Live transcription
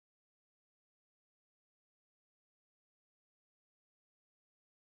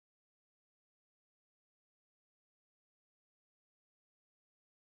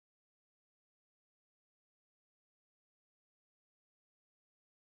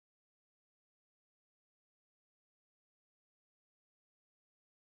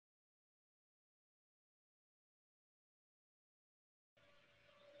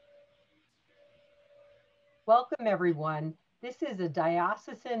Welcome, everyone. This is a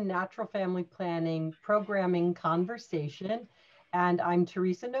Diocesan Natural Family Planning Programming Conversation, and I'm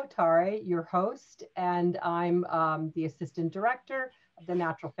Theresa Notare, your host, and I'm the Assistant Director of the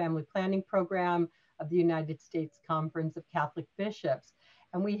Natural Family Planning Program of the United States Conference of Catholic Bishops.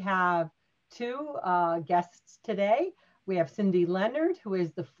 And we have two guests today. We have Cindy Leonard, who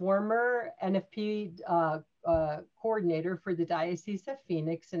is the former NFP coordinator for the Diocese of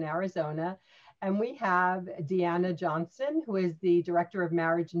Phoenix in Arizona. And we have Deanna Johnston, who is the Director of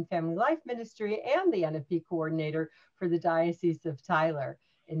Marriage and Family Life Ministry and the NFP coordinator for the Diocese of Tyler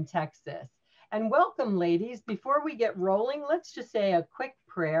in Texas. And welcome, ladies. Before we get rolling, let's just say a quick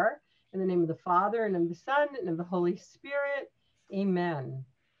prayer in the name of the Father, and of the Son, and of the Holy Spirit. Amen.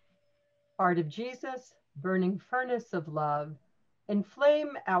 Heart of Jesus, burning furnace of love,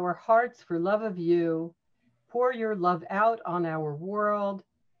 inflame our hearts for love of you. Pour your love out on our world,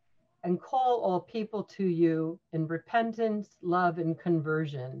 and call all people to you in repentance, love, and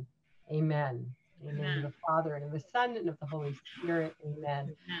conversion. Amen. In the name of the Father, and of the Son, and of the Holy Spirit.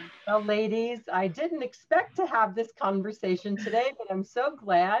 Amen. Well, ladies, I didn't expect to have this conversation today, but I'm so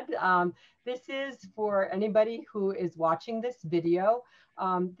glad. This is for anybody who is watching this video.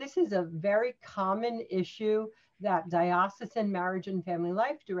 This is a very common issue that diocesan marriage and family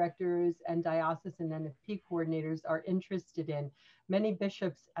life directors and diocesan NFP coordinators are interested in, many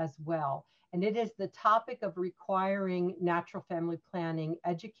bishops as well. And it is the topic of requiring natural family planning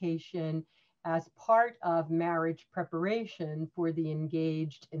education as part of marriage preparation for the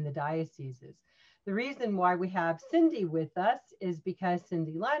engaged in the dioceses. The reason why we have Cindy with us is because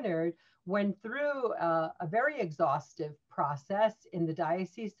Cindy Leonard went through a very exhaustive process in the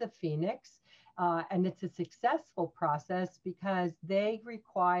Diocese of Phoenix. And it's a successful process because they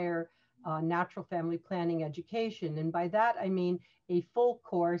require natural family planning education. And by that, I mean a full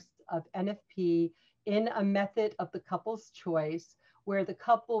course of NFP in a method of the couple's choice, where the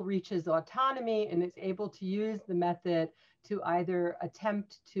couple reaches autonomy and is able to use the method to either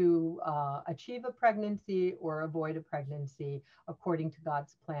attempt to achieve a pregnancy or avoid a pregnancy according to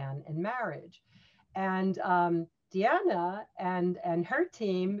God's plan in marriage. And Deanna and her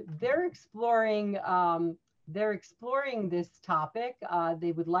team, they're exploring this topic.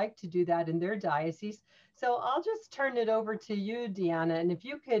 They would like to do that in their diocese. So I'll just turn it over to you, Deanna, and if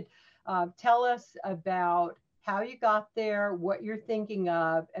you could tell us about how you got there, what you're thinking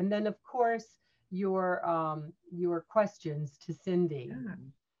of, and then of course your questions to Cindy. Yeah.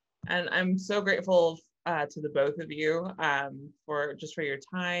 And I'm so grateful to the both of you for your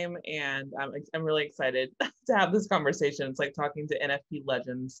time, and I'm really excited to have this conversation. It's like talking to NFP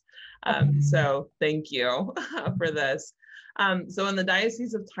legends. So thank you for this. So in the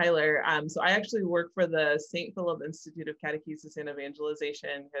Diocese of Tyler, so I actually work for the St. Philip Institute of Catechesis and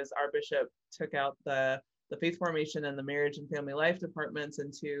Evangelization, because our bishop took out the faith formation and the marriage and family life departments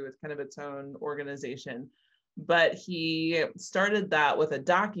into kind of its own organization. But he started that with a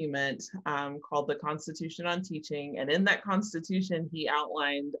document called the Constitution on Teaching. And in that Constitution, he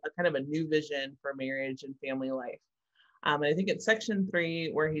outlined a kind of a new vision for marriage and family life. And I think it's section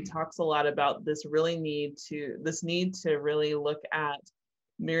 3, where he talks a lot about this need to really look at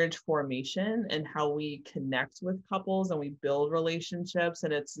marriage formation and how we connect with couples and we build relationships.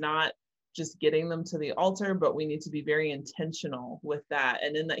 And it's not just getting them to the altar, but we need to be very intentional with that.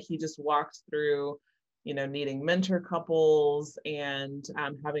 And in that, he just walked through needing mentor couples and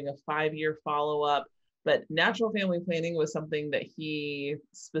having a 5-year follow-up. But natural family planning was something that he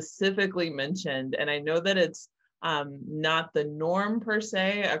specifically mentioned. And I know that it's not the norm per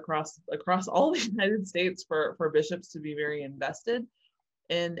se across all the United States for bishops to be very invested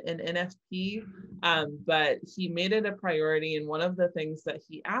in NFP, but he made it a priority. And one of the things that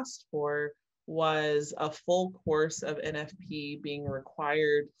he asked for was a full course of NFP being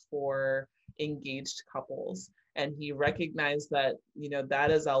required for engaged couples. And he recognized that,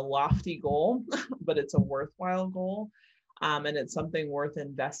 that is a lofty goal, but it's a worthwhile goal. And it's something worth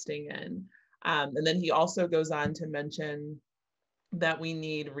investing in. And then he also goes on to mention that we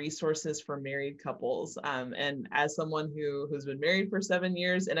need resources for married couples. And as someone who's been married for 7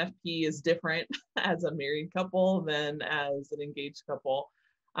 years, NFP is different as a married couple than as an engaged couple.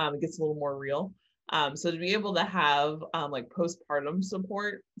 It gets a little more real. So to be able to have like postpartum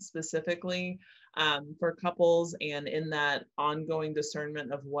support specifically for couples, and in that ongoing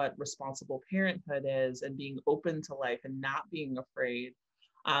discernment of what responsible parenthood is, and being open to life and not being afraid,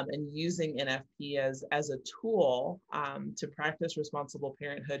 and using NFP as a tool to practice responsible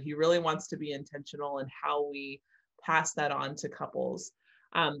parenthood. He really wants to be intentional in how we pass that on to couples.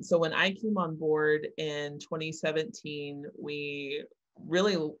 So when I came on board in 2017, we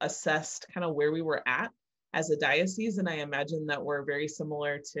really assessed kind of where we were at as a diocese, and I imagine that we're very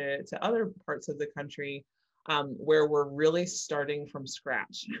similar to other parts of the country, where we're really starting from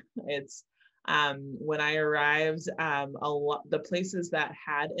scratch. It's when I arrived, the places that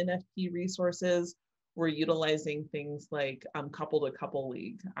had NFP resources were utilizing things like Couple to Couple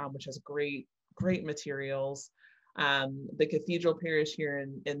League, which has great materials. The Cathedral Parish here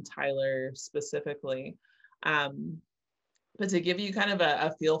in Tyler specifically. But to give you kind of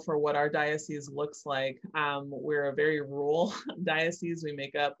a feel for what our diocese looks like, we're a very rural diocese. We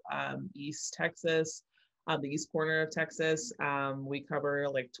make up East Texas, the east corner of Texas. We cover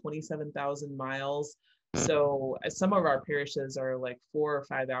like 27,000 miles. So some of our parishes are like 4 or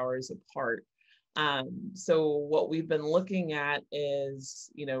 5 hours apart. So what we've been looking at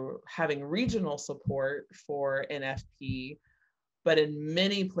is, having regional support for NFP, but in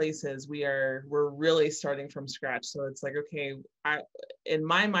many places we're really starting from scratch. So it's like, okay, in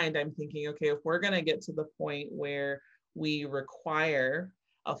my mind, I'm thinking, okay, if we're going to get to the point where we require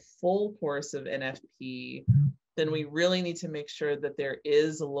a full course of NFP, then we really need to make sure that there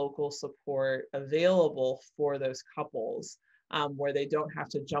is local support available for those couples, where they don't have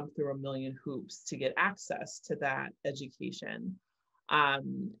to jump through a million hoops to get access to that education.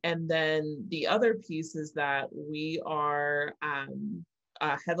 And then the other piece is that we are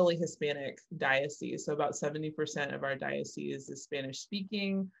a heavily Hispanic diocese. So about 70% of our diocese is Spanish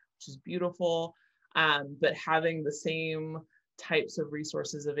speaking, which is beautiful, but having the same types of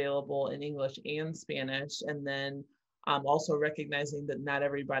resources available in English and Spanish, and then also recognizing that not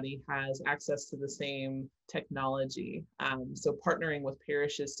everybody has access to the same technology. So partnering with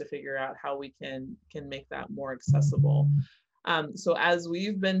parishes to figure out how we can make that more accessible. So as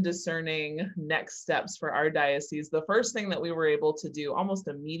we've been discerning next steps for our diocese, the first thing that we were able to do almost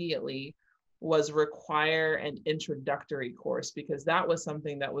immediately was require an introductory course, because that was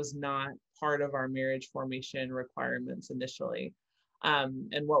something that was not part of our marriage formation requirements initially.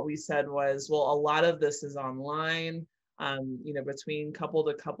 And what we said was, well, a lot of this is online, between Couple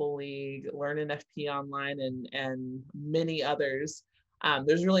to Couple League, Learn NFP Online, and many others.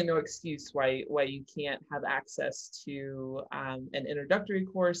 There's really no excuse why you can't have access to an introductory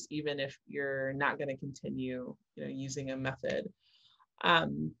course, even if you're not going to continue using a method.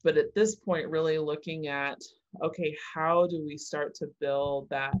 But at this point, really looking at, okay, how do we start to build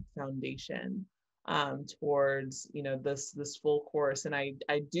that foundation towards this full course? And I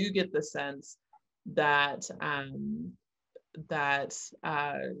do get the sense that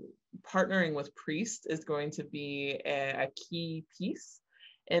partnering with priests is going to be a key piece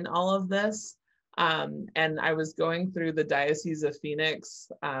in all of this. And I was going through the Diocese of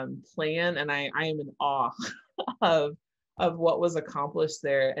Phoenix plan, and I am in awe of what was accomplished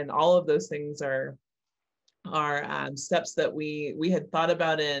there. And all of those things are steps that we had thought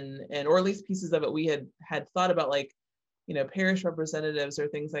about or at least pieces of it we had thought about, like, parish representatives or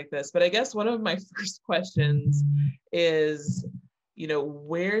things like this. But I guess one of my first questions is,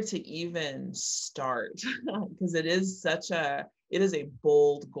 where to even start, because it is a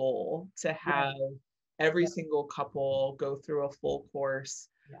bold goal to have every single couple go through a full course.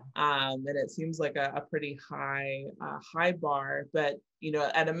 And it seems like a pretty high bar, but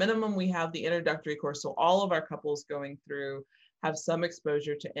at a minimum we have the introductory course, so all of our couples going through have some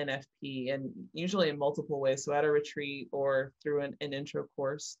exposure to NFP, and usually in multiple ways, so at a retreat or through an intro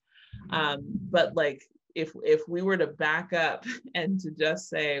course. But like, if we were to back up and to just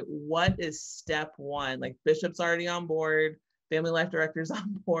say, what is step one? Like, Bishop's already on board, Family Life Director's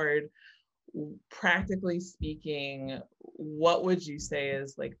on board. Practically speaking, what would you say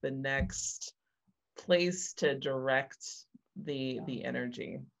is like the next place to direct the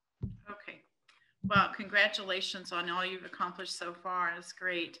energy? Okay. Well, congratulations on all you've accomplished so far. It's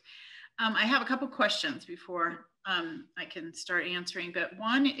great. I have a couple questions before I can start answering, but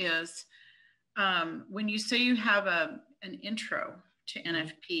one is, when you say you have an intro to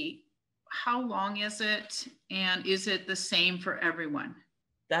NFP, how long is it, and is it the same for everyone?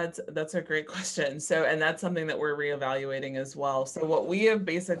 That's a great question. So, and that's something that we're reevaluating as well. So what we have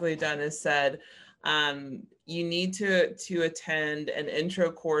basically done is said, you need to attend an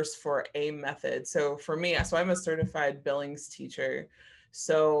intro course for a method. So for me, I'm a certified Billings teacher.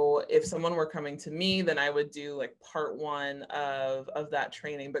 So if someone were coming to me, then I would do like part one of that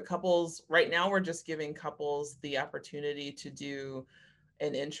training. But couples, right now, we're just giving couples the opportunity to do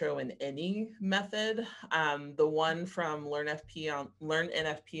an intro in any method. The one from Learn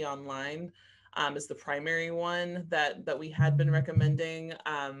NFP Online is the primary one that we had been recommending.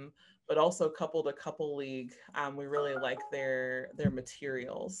 But also Couple to Couple League, we really like their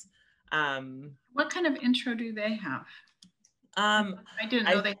materials. What kind of intro do they have? I didn't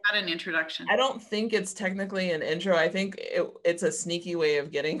know they had an introduction. I don't think it's technically an intro. I think it's a sneaky way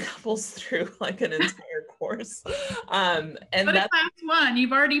of getting couples through like an entire course. And but that's class one,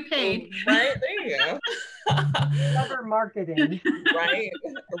 you've already paid. Right, there you go. Clever marketing.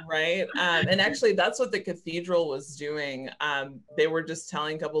 Right. And actually that's what the cathedral was doing. They were just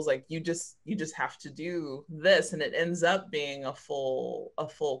telling couples like, you just have to do this, and it ends up being a full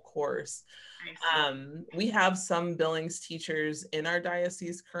course. We have some Billings teachers in our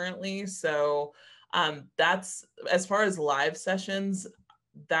diocese currently. So that's, as far as live sessions,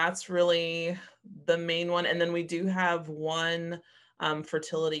 that's really the main one. And then we do have one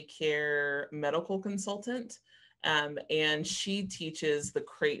fertility care medical consultant. And she teaches the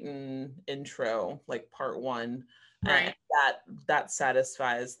Creighton intro, like part one. Right. That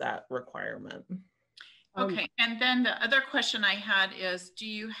satisfies that requirement. Okay, and then the other question I had is, do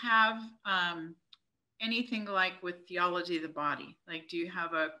you have anything like with theology of the body? Like, do you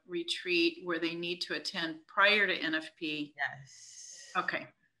have a retreat where they need to attend prior to NFP? Yes. Okay.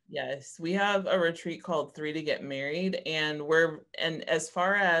 Yes, we have a retreat called 3 to Get Married, and as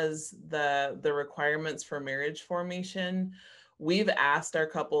far as the requirements for marriage formation, we've asked our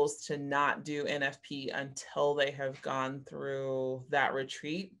couples to not do NFP until they have gone through that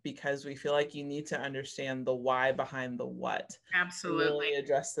retreat, because we feel like you need to understand the why behind the what. Absolutely. To really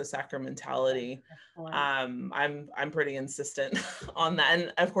address the sacramentality. I'm pretty insistent on that,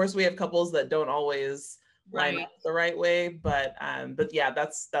 and of course we have couples that don't always line up the right way, but yeah,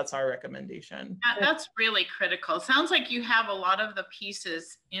 that's our recommendation. That's really critical. It sounds like you have a lot of the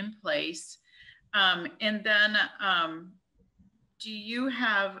pieces in place, and then do you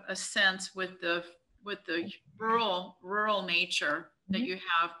have a sense with the rural nature that you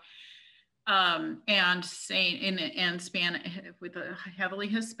have, and saying and with a heavily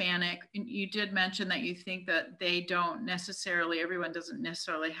Hispanic, you did mention that you think that everyone doesn't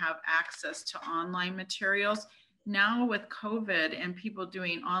necessarily have access to online materials. Now with COVID and people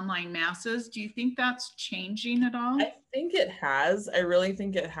doing online masses, do you think that's changing at all? I think it has. I really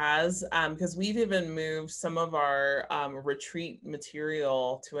think it has, because we've even moved some of our retreat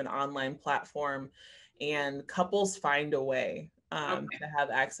material to an online platform, and couples find a way to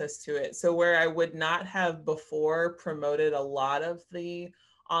have access to it. So where I would not have before promoted a lot of the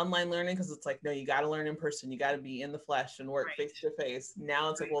online learning, because it's like, no, you got to learn in person, you got to be in the flesh and work face to face. Now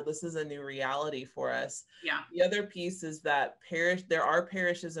it's like, well, this is a new reality for us. Yeah. The other piece is that there are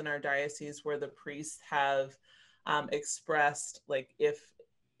parishes in our diocese where the priests have expressed, like, if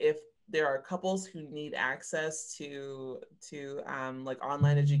there are couples who need access to like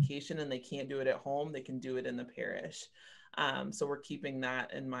online education and they can't do it at home, they can do it in the parish. So we're keeping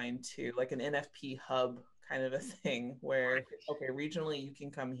that in mind too, like an NFP hub kind of a thing where, okay, regionally you can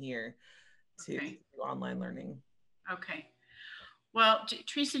come here to do online learning. Okay. Well,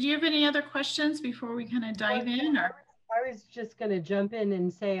 Theresa, do you have any other questions before we kind of dive in? Or I was just going to jump in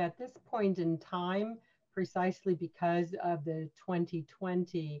and say, at this point in time, precisely because of the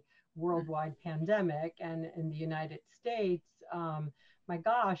 2020 worldwide pandemic and in the United States, my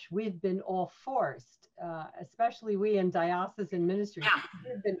gosh, we've been all forced, especially we in diocesan ministry,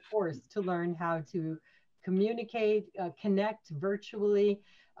 we've been forced to learn how to communicate, connect virtually.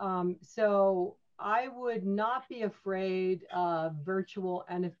 So I would not be afraid of virtual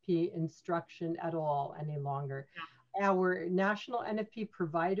NFP instruction at all any longer. Our national NFP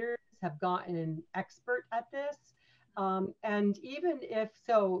providers have gotten an expert at this. And even if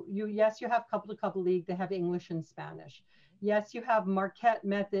so, yes, you have Couple to Couple League, they have English and Spanish. Yes, you have Marquette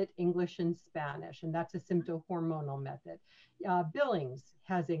method, English and Spanish, and that's a symptohormonal method. Billings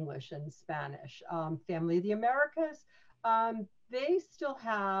has English and Spanish. Family of the Americas, they still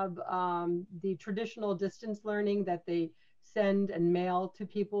have the traditional distance learning that they send and mail to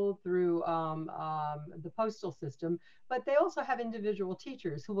people through the postal system, but they also have individual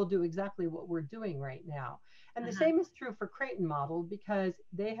teachers who will do exactly what we're doing right now. And the same is true for Creighton Model, because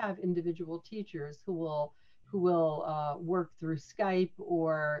they have individual teachers who will work through Skype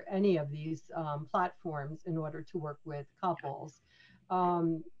or any of these platforms in order to work with couples.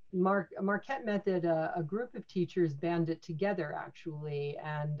 Marquette Method, a group of teachers banded together actually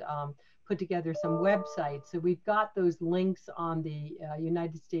and put together some websites. So we've got those links on the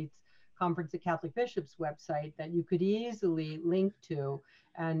United States Conference of Catholic Bishops website that you could easily link to,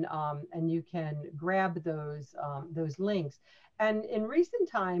 and you can grab those links. And in recent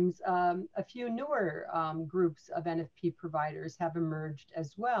times, a few newer groups of NFP providers have emerged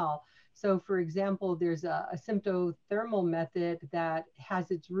as well. So for example, there's a symptothermal method that has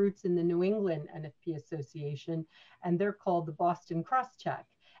its roots in the New England NFP Association, and they're called the Boston Crosscheck.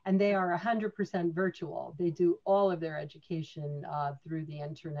 and they are 100% virtual. They do all of their education through the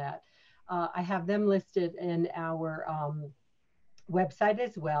internet. I have them listed in our website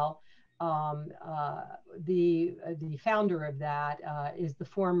as well. The founder of that is the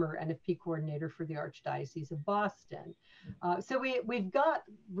former NFP coordinator for the Archdiocese of Boston. So we've got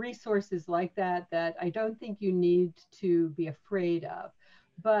resources like that that I don't think you need to be afraid of.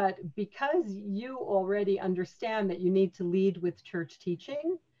 But because you already understand that you need to lead with church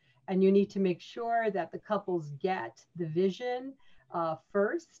teaching, and you need to make sure that the couples get the vision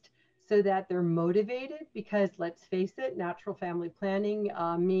first, so that they're motivated, because let's face it, natural family planning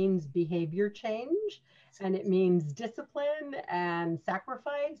means behavior change, and it means discipline and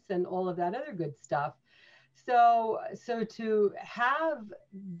sacrifice and all of that other good stuff. So to have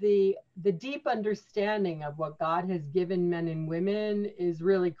the deep understanding of what God has given men and women is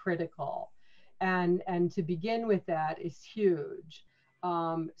really critical, and to begin with that is huge.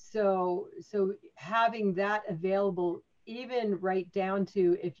 So having that available, even right down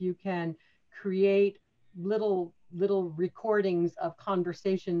to if you can create little recordings of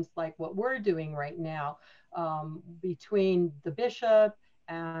conversations like what we're doing right now between the bishop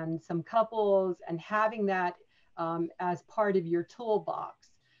and some couples, and having that as part of your toolbox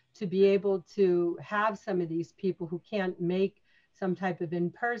to be able to have some of these people who can't make some type of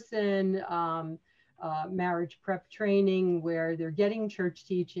in-person marriage prep training where they're getting church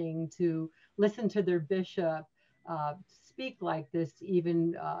teaching, to listen to their bishop speak like this,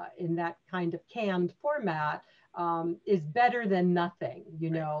 even in that kind of canned format, is better than nothing, you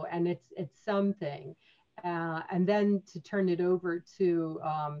know, and it's something. And then to turn it over to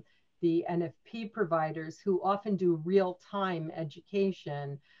the NFP providers, who often do real-time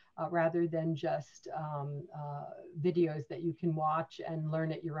education rather than just videos that you can watch and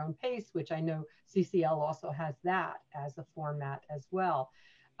learn at your own pace, which I know CCL also has that as a format as well.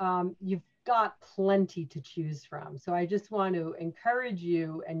 You've got plenty to choose from. So I just want to encourage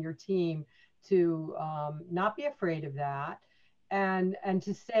you and your team to not be afraid of that. And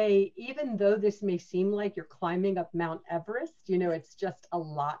to say, even though this may seem like you're climbing up Mount Everest, you know, it's just a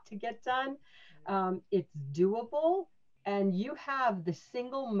lot to get done. It's doable, and you have the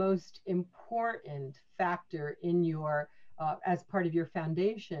single most important factor in your, as part of your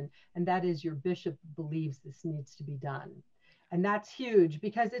foundation, and that is your bishop believes this needs to be done. And that's huge,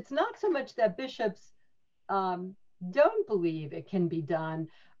 because it's not so much that bishops don't believe it can be done.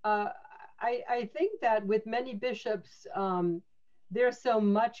 I think that with many bishops, there's so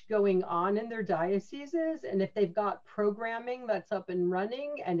much going on in their dioceses, and if they've got programming that's up and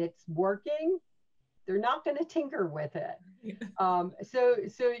running and it's working, they're not going to tinker with it. So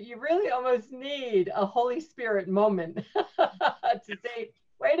you really almost need a Holy Spirit moment to say,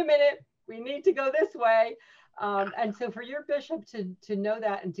 wait a minute, we need to go this way. And so for your bishop to know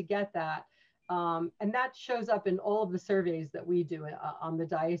that and to get that, and that shows up in all of the surveys that we do on the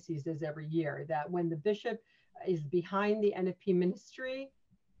dioceses every year, that when the bishop is behind the NFP ministry,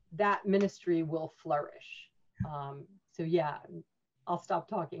 that ministry will flourish. So yeah, I'll stop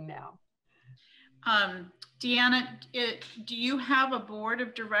talking now. Deanna, do you have a board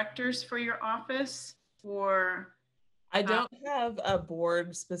of directors for your office, or? I don't have a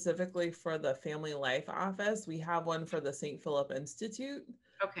board specifically for the Family Life Office. We have one for the St. Philip Institute.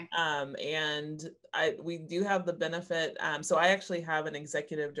 Okay. And we do have the benefit. So I actually have an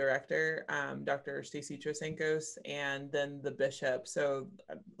executive director, Dr. Stacy Trasenkos, and then the bishop. So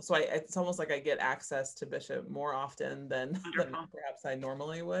it's almost like I get access to bishop more often than perhaps I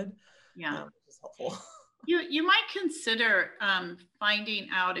normally would. Yeah. Which is helpful. You might consider finding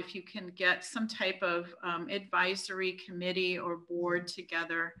out if you can get some type of advisory committee or board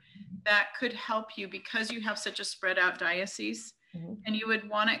together that could help you, because you have such a spread out diocese. Mm-hmm. And you would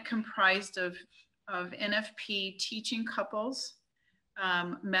want it comprised of NFP teaching couples,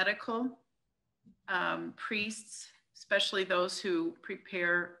 medical, priests, especially those who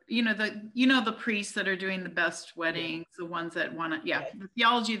prepare, the priests that are doing the best weddings, the ones that want to, the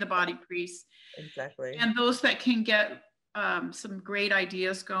theology of the body priests. Exactly. And those that can get some great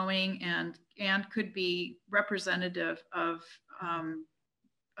ideas going and could be representative of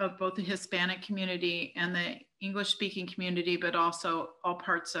both the Hispanic community and the English-speaking community, but also all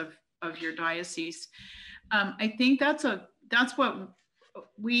parts of your diocese. I think that's what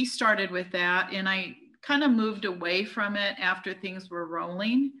we started with that, and I kind of moved away from it after things were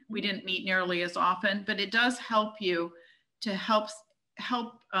rolling. We didn't meet nearly as often, but it does help you to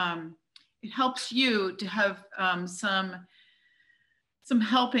it helps you to have some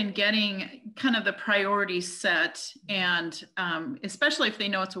help in getting kind of the priorities set, and especially if they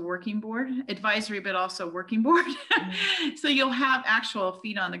know it's a working board, advisory, but also working board. So you'll have actual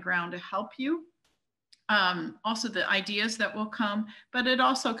feet on the ground to help you. Also the ideas that will come, but it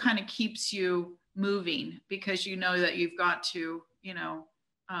also kind of keeps you moving, because you know that you've got to,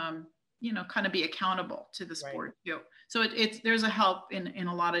 kind of be accountable to this board too. So there's a help in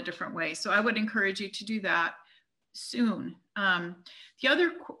a lot of different ways. So I would encourage you to do that soon. The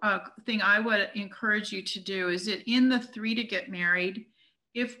other thing I would encourage you to do is that in the 3 to Get Married,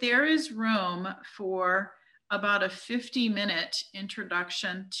 if there is room for about a 50-minute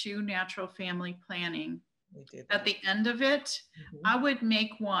introduction to natural family planning, at the end of it, I would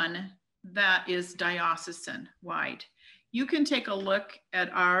make one that is diocesan wide. You can take a look at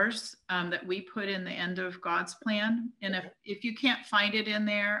ours that we put in the End of God's Plan. And if you can't find it in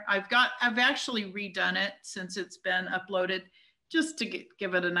there, I've actually redone it since it's been uploaded, just to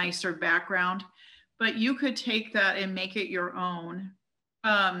give it a nicer background. But you could take that and make it your own.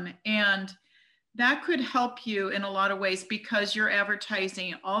 And that could help you in a lot of ways, because you're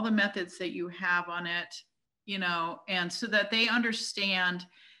advertising all the methods that you have on it, and so that they understand,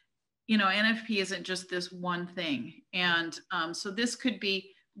 NFP isn't just this one thing. And so this could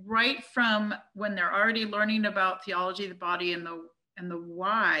be right from when they're already learning about theology of the body and the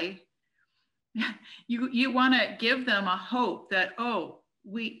why. You want to give them a hope that,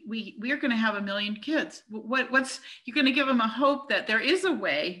 we are going to have 1 million kids. You're going to give them a hope that there is a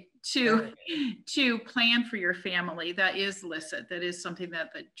way to plan for your family that is licit, that is something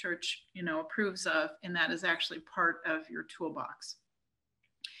that the church, approves of, and that is actually part of your toolbox.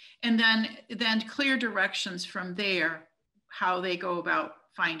 And then clear directions from there, how they go about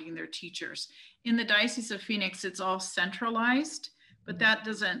finding their teachers. In the Diocese of Phoenix, it's all centralized, but that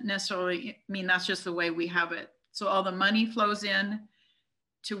doesn't necessarily mean that's just the way we have it. So all the money flows in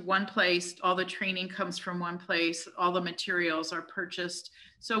to one place, all the training comes from one place, all the materials are purchased.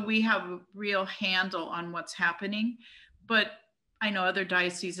 So we have a real handle on what's happening. But I know other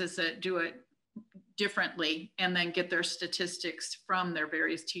dioceses that do it differently and then get their statistics from their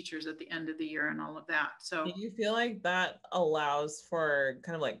various teachers at the end of the year and all of that. So do you feel like that allows for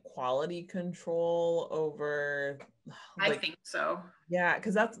kind of like quality control over? I think so. Yeah,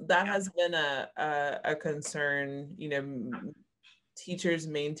 because that has been a concern, teachers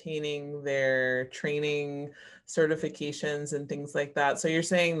maintaining their training certifications and things like that. So you're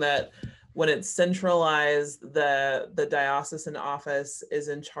saying that when it's centralized, the diocesan office is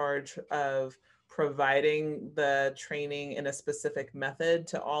in charge of providing the training in a specific method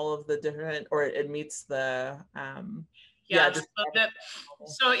to all of the different, or it meets the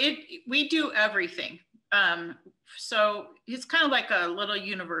we do everything. So it's kind of like a little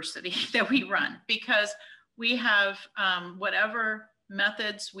university that we run, because we have whatever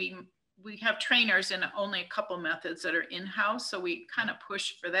methods we have trainers in only a couple methods that are in-house. So we kind of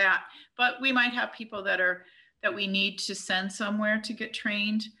push for that, but we might have people that we need to send somewhere to get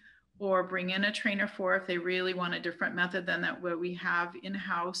trained, or bring in a trainer for if they really want a different method than that what we have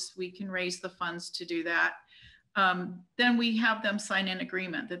in-house. We can raise the funds to do that. Then we have them sign an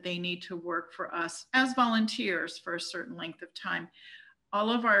agreement that they need to work for us as volunteers for a certain length of time.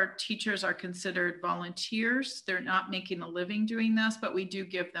 All of our teachers are considered volunteers. They're not making a living doing this, but we do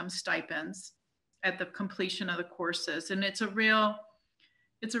give them stipends at the completion of the courses. And it's a real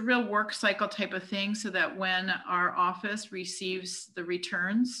work cycle type of thing, so that when our office receives the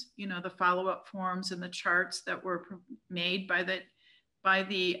returns, the follow-up forms and the charts that were made by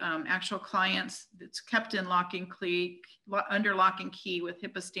the actual clients, that's kept in under lock and key with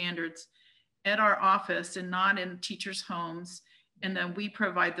HIPAA standards at our office and not in teachers' homes. And then we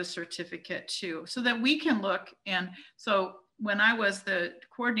provide the certificate too, so that we can look. And so when I was the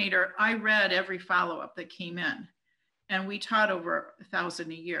coordinator, I read every follow-up that came in. And we taught over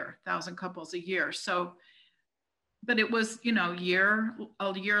 1,000 couples a year. So, but it was, a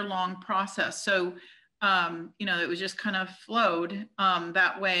year-long process. So, it was just kind of flowed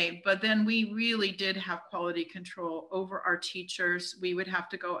that way. But then we really did have quality control over our teachers. We would have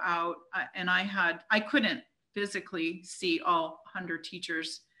to go out, and I couldn't physically see all 100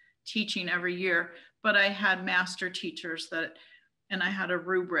 teachers teaching every year, but I had master teachers and I had a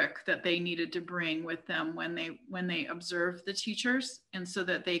rubric that they needed to bring with them when they observed the teachers, and so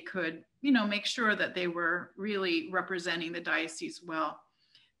that they could, make sure that they were really representing the diocese well.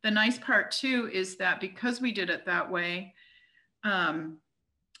 The nice part too is that because we did it that way,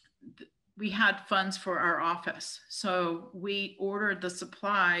 we had funds for our office. So we ordered the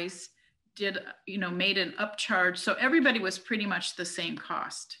supplies, made an upcharge. So everybody was pretty much the same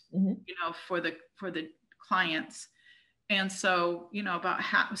cost, for the clients. And so, you know, about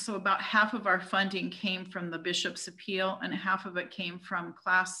half of our funding came from the bishop's appeal, and half of it came from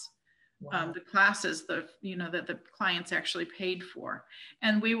the classes that the clients actually paid for.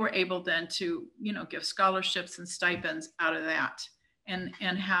 And we were able then to, you know, give scholarships and stipends out of that, and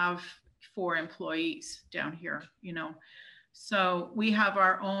have 4 employees down here, you know. So we have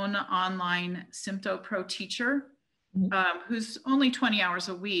our own online Sympto Pro teacher, who's only 20 hours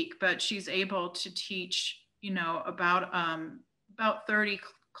a week, but she's able to teach, you know, about 30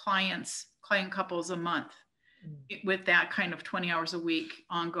 client couples a month with that kind of 20 hours a week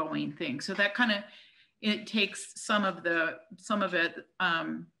ongoing thing. So that kind of, it takes some of it.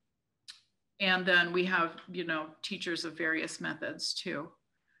 And then we have, you know, teachers of various methods too.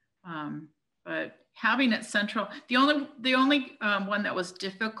 But having it central, the only one that was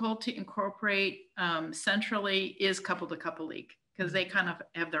difficult to incorporate centrally is Couple to Couple League, because they kind of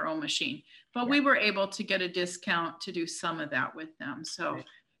have their own machine. But we were able to get a discount to do some of that with them. So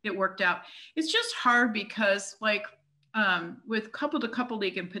it worked out. It's just hard because, like, with Couple to Couple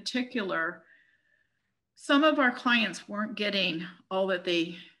League in particular, some of our clients weren't getting all that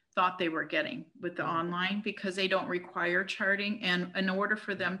they thought they were getting with the online, because they don't require charting. And in order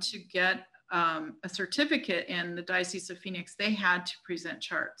for them to get a certificate in the Diocese of Phoenix, they had to present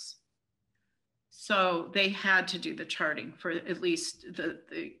charts. So they had to do the charting for at least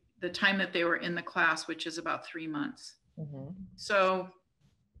the time that they were in the class, which is about 3 months. So,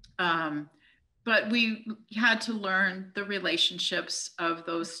 but we had to learn the relationships of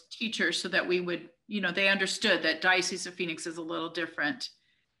those teachers so that we would, you know, they understood that Diocese of Phoenix is a little different.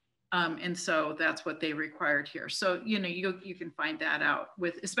 And so that's what they required here. So, you know, you can find that out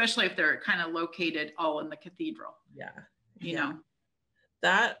with, especially if they're kind of located all in the cathedral. You know.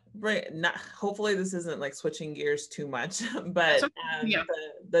 That, right, hopefully this isn't like switching gears too much, but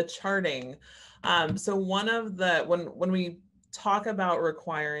the charting. So one of the, when we talk about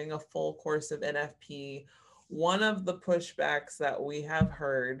requiring a full course of NFP, one of the pushbacks that we have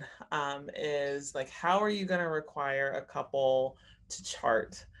heard is like, how are you going to require a couple to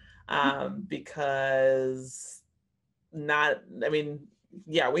chart? Because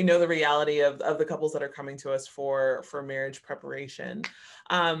we know the reality of the couples that are coming to us for marriage preparation.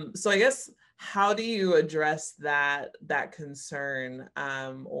 So I guess, how do you address that concern?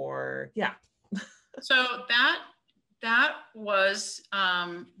 So that was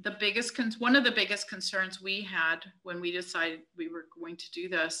the biggest one of the biggest concerns we had when we decided we were going to do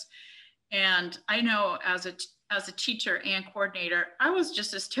this. And I know as a teacher and coordinator, I was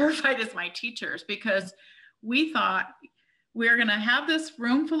just as terrified as my teachers, because we thought, we're going to have this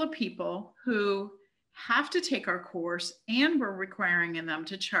room full of people who have to take our course, and we're requiring them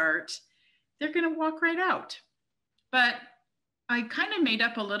to chart. They're going to walk right out. But I kind of made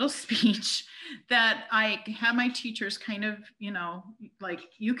up a little speech that I had my teachers kind of, you know, like,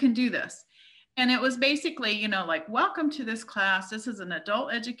 you can do this. And it was basically, you know, like, welcome to this class. This is an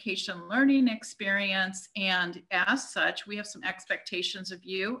adult education learning experience. And as such, we have some expectations of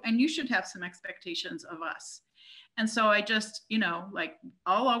you, and you should have some expectations of us. And so I just, you know, like,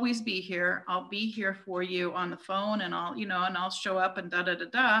 I'll always be here. I'll be here for you on the phone, and I'll show up and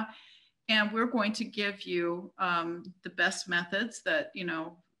da-da-da-da. And we're going to give you the best methods that, you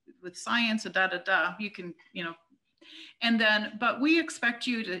know, with science and da-da-da, you can, you know, and then, but we expect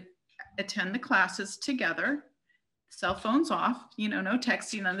you to attend the classes together, cell phones off, you know, no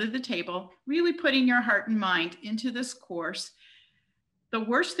texting under the table, really putting your heart and mind into this course. The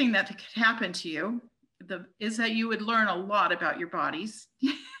worst thing that could happen to you is that you would learn a lot about your bodies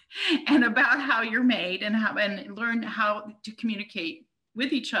and about how you're made, and learn how to communicate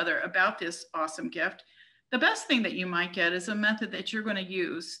with each other about this awesome gift. The best thing that you might get is a method that you're going to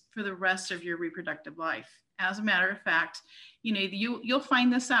use for the rest of your reproductive life. As a matter of fact, you know, you'll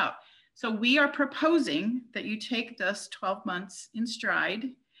find this out. So we are proposing that you take this 12 months in stride,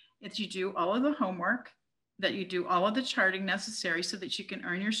 that you do all of the homework, that you do all of the charting necessary so that you can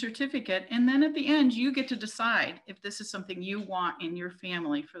earn your certificate. And then at the end, you get to decide if this is something you want in your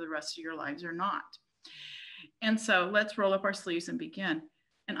family for the rest of your lives or not. And so let's roll up our sleeves and begin.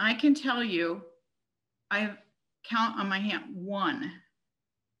 And I can tell you, I count on my hand, one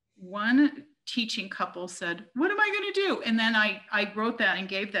teaching couple said, what am I going to do? And then I wrote that and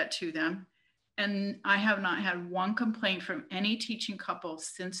gave that to them. And I have not had one complaint from any teaching couple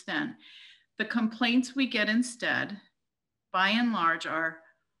since then. The complaints we get instead, by and large, are,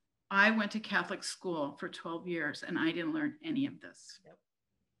 I went to Catholic school for 12 years and I didn't learn any of this. Yep.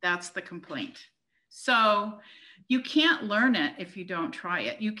 That's the complaint. So you can't learn it if you don't try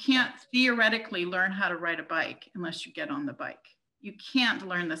it. You can't theoretically learn how to ride a bike unless you get on the bike. You can't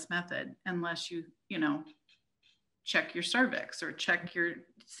learn this method unless you check your cervix or check your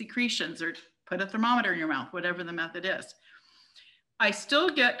secretions or put a thermometer in your mouth, whatever the method is. I still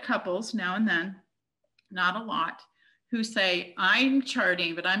get couples now and then, not a lot, who say, I'm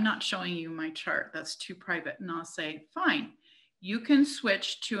charting, but I'm not showing you my chart. That's too private. And I'll say, fine, you can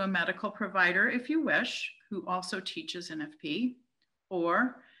switch to a medical provider if you wish, who also teaches NFP,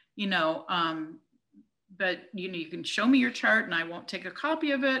 or, but you can show me your chart and I won't take a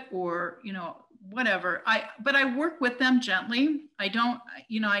copy of it, or, whatever. But I work with them gently. I don't,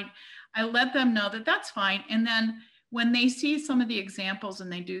 I let them know that that's fine. And then when they see some of the examples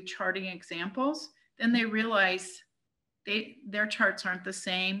and they do charting examples, then they realize their charts aren't the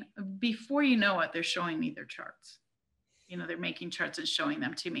same. Before you know it, they're showing me their charts. They're making charts and showing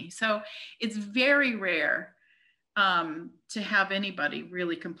them to me. So it's very rare to have anybody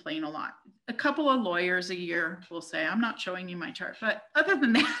really complain a lot. A couple of lawyers a year will say, I'm not showing you my chart. But other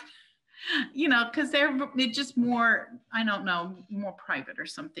than that, because they're just more, I don't know, more private or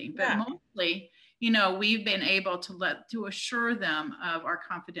something. But mostly, we've been able to assure them of our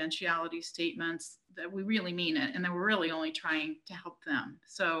confidentiality statements, that we really mean it, and that we're really only trying to help them.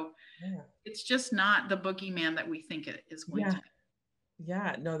 So it's just not the boogeyman that we think it is going to be.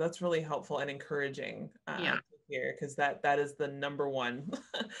 Yeah, no, that's really helpful and encouraging to hear, because that is the number one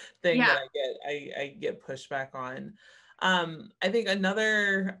thing that I get pushback on. I think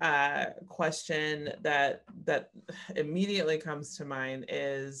another question that immediately comes to mind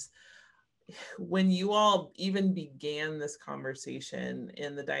is, when you all even began this conversation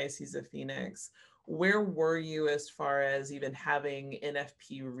in the Diocese of Phoenix, where were you as far as even having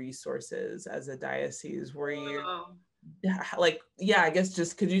NFP resources as a diocese? Were you I guess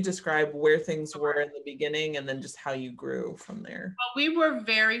just could you describe where things were in the beginning and then just how you grew from there? Well, we were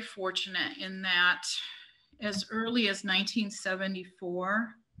very fortunate in that as early as 1974,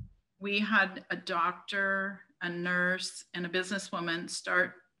 we had a doctor, a nurse, and a businesswoman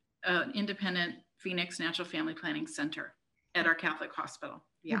start an independent Phoenix Natural Family Planning Center at our Catholic hospital.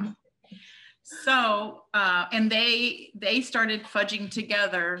 So, and they started fudging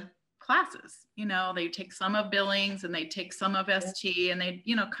together classes. They take some of Billings and they take some of ST, and they,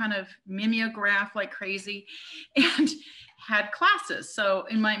 kind of mimeograph like crazy and had classes. So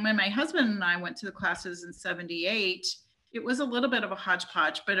when my husband and I went to the classes in 78, it was a little bit of a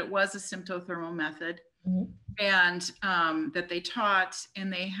hodgepodge, but it was a symptothermal method. And that they taught,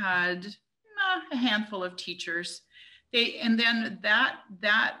 and they had a handful of teachers. They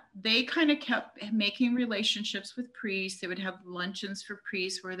kind of kept making relationships with priests. They would have luncheons for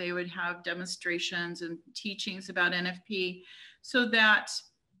priests where they would have demonstrations and teachings about NFP, so that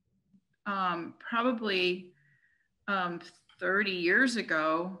probably 30 years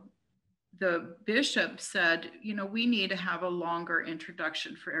ago, the bishop said, we need to have a longer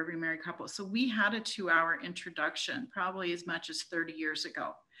introduction for every married couple. So we had a 2-hour introduction, probably as much as 30 years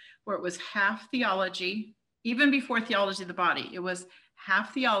ago, where it was half theology, even before theology of the body. It was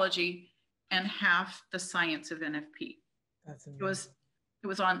half theology and half the science of NFP. That's amazing. It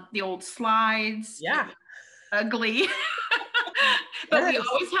was on the old slides. Yeah. Ugly. But we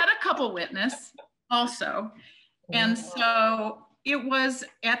always had a couple witness also. And so it was,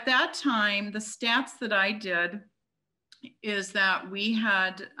 at that time, the stats that I did is that we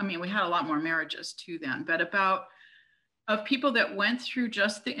had a lot more marriages too then, but of people that went through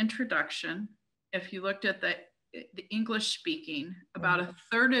just the introduction, if you looked at the English speaking, about a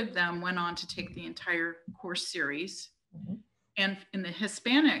third of them went on to take the entire course series. And in the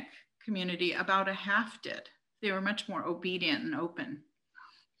Hispanic community, about a half did. They were much more obedient and open.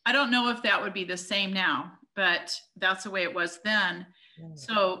 I don't know if that would be the same now, but that's the way it was then.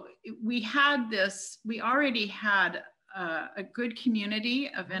 So we already had a good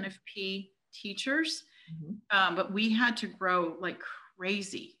community of NFP teachers, but we had to grow like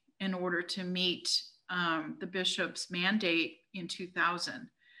crazy in order to meet the bishop's mandate in 2000.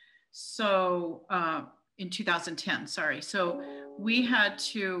 So in 2010, sorry. So we had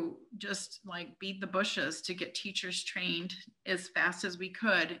to just like beat the bushes to get teachers trained as fast as we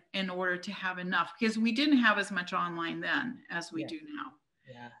could in order to have enough, because we didn't have as much online then as we do now.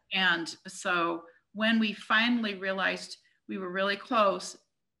 And so when we finally realized we were really close,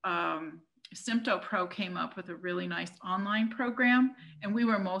 SymptoPro came up with a really nice online program, and we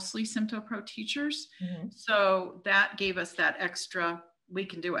were mostly SymptoPro teachers. So that gave us that extra, we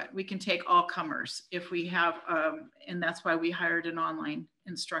can do it. We can take all comers if we have, and that's why we hired an online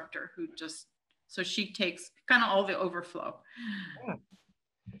instructor who so she takes kind of all the overflow.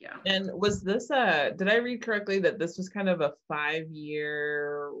 And was this did I read correctly that this was kind of a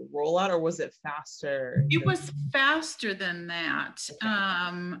 5-year rollout, or was it faster? It was faster than that.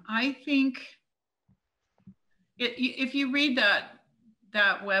 I think If you read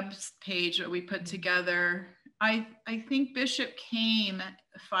that web page that we put together, I think Bishop came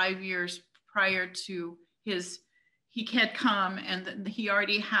 5 years prior to he had come, and he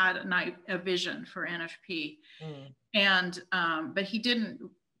already had a vision for NFP. Mm. And, but he didn't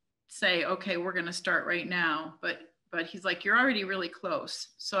say, okay, we're going to start right now. But he's like, you're already really close.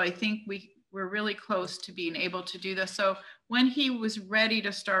 So I think we're really close to being able to do this. So when he was ready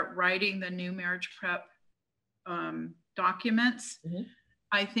to start writing the new marriage prep documents, mm-hmm.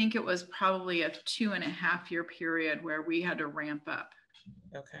 I think it was probably a 2.5 year period where we had to ramp up.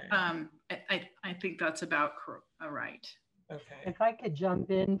 Okay. I think that's about right. Okay. If I could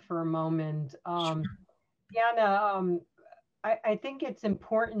jump in for a moment, Sure. Deanna, I think it's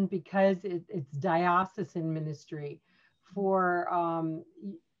important because it's diocesan ministry for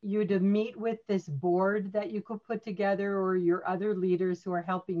you to meet with this board that you could put together, or your other leaders who are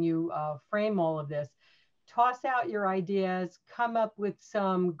helping you frame all of this. Toss out your ideas, come up with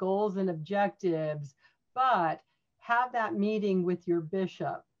some goals and objectives, but have that meeting with your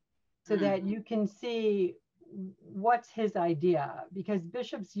bishop so that you can see what's his idea, because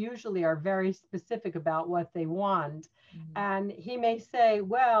bishops usually are very specific about what they want. And he may say,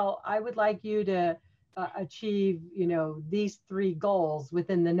 well, I would like you to achieve, these 3 goals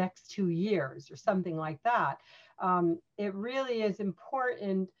within the next 2 years or something like that. It really is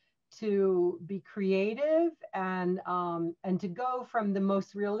important to be creative and to go from the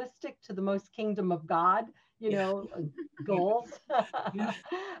most realistic to the most kingdom of God, goals,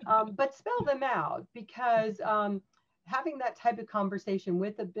 but spell them out, because having that type of conversation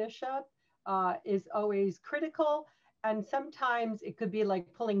with a bishop is always critical. And sometimes it could be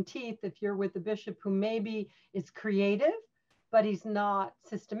like pulling teeth if you're with a bishop who maybe is creative, but he's not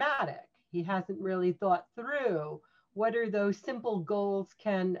systematic. He hasn't really thought through what are those simple goals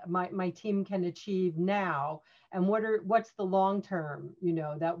my team can achieve now, and what's the long term,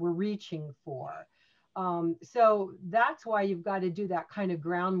 that we're reaching for. So that's why you've got to do that kind of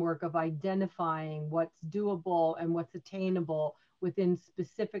groundwork of identifying what's doable and what's attainable within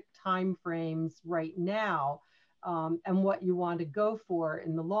specific timeframes right now, and what you want to go for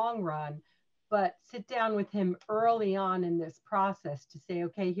in the long run. But sit down with him early on in this process to say,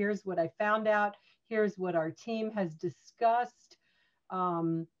 okay, here's what I found out. Here's what our team has discussed.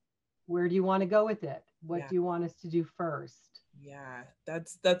 Where do you want to go with it? What do you want us to do first? Yeah,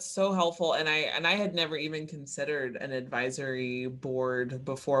 that's so helpful. And I had never even considered an advisory board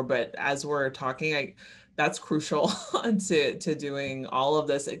before, but as we're talking, that's crucial to doing all of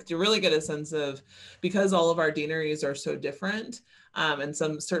this, to really get a sense of, because all of our deaneries are so different, and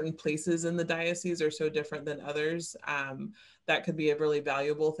some certain places in the diocese are so different than others, that could be a really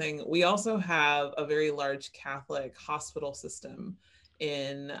valuable thing. We also have a very large Catholic hospital system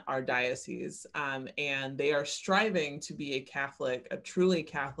in our diocese, and they are striving to be a truly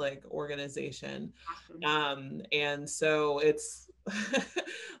Catholic organization. Awesome. And so it's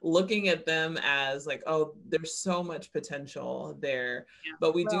looking at them as like, oh, there's so much potential there,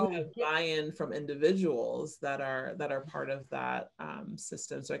 but we do have buy-in from individuals that are part of that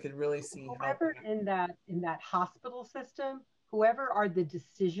system. So I could really see whoever in that hospital system, whoever are the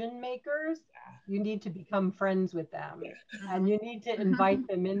decision makers, you need to become friends with them, and you need to invite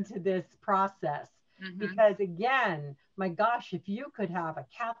them into this process. Because again, my gosh, if you could have a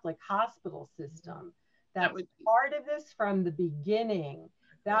Catholic hospital system that's part of this from the beginning,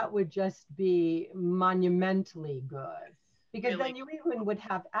 that would just be monumentally good. Because then you even would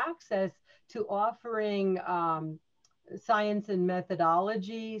have access to offering science and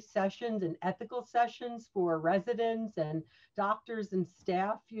methodology sessions and ethical sessions for residents and doctors and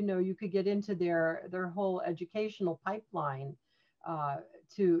staff. You could get into their whole educational pipeline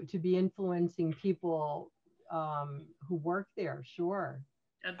to be influencing people who work there. Sure.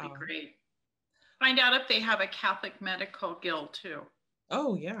 That'd be great. Find out if they have a Catholic medical guild too.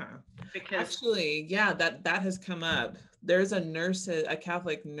 Oh yeah. Because actually, that has come up. There's a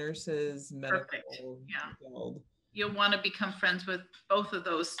Catholic nurses medical guild. You'll want to become friends with both of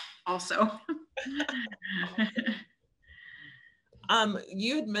those also.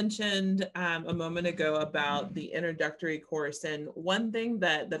 You had mentioned a moment ago about the introductory course, and one thing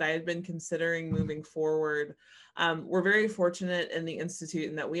that I had been considering moving forward, we're very fortunate in the Institute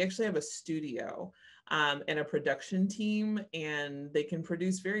in that we actually have a studio and a production team, and they can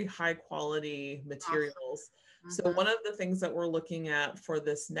produce very high quality materials. Awesome. So one of the things that we're looking at for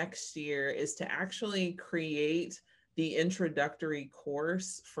this next year is to actually create the introductory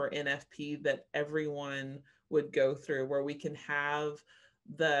course for NFP that everyone would go through, where we can have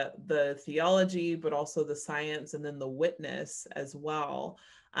the theology, but also the science, and then the witness as well.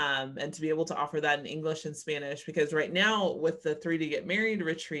 And to be able to offer that in English and Spanish, because right now with the 3 to Get Married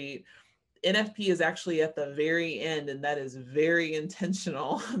retreat, NFP is actually at the very end, and that is very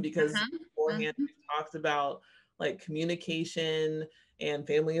intentional because beforehand we've talked about like communication and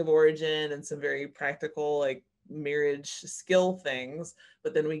family of origin and some very practical like marriage skill things,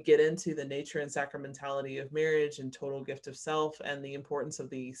 but then we get into the nature and sacramentality of marriage and total gift of self and the importance of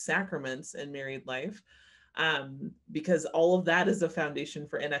the sacraments in married life, because all of that is a foundation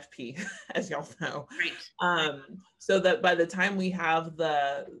for NFP, as y'all know. Right. So that by the time we have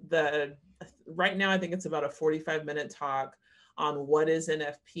the right now, I think it's about a 45-minute talk on what is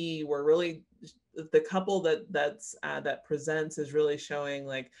NFP. We're really, the couple that presents is really showing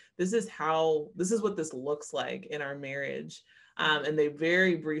like, this is what this looks like in our marriage. And they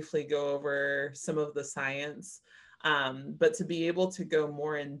very briefly go over some of the science, but to be able to go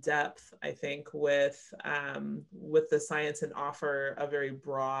more in depth, I think with the science and offer a very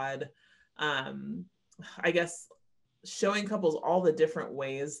broad, I guess, showing couples all the different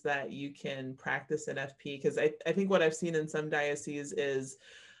ways that you can practice NFP. Because I think what I've seen in some dioceses is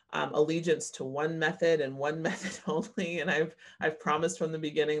allegiance to one method and one method only. And I've promised from the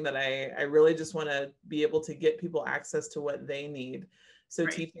beginning that I really just want to be able to get people access to what they need. So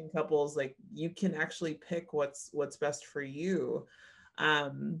right. Teaching couples, like, you can actually pick what's best for you.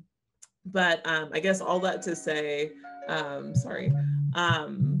 But I guess all that to say,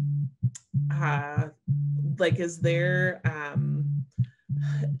 like, is there,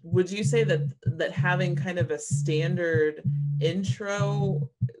 would you say that having kind of a standard intro,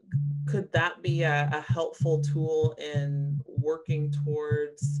 could that be a helpful tool in working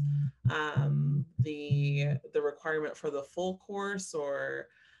towards the requirement for the full course? Or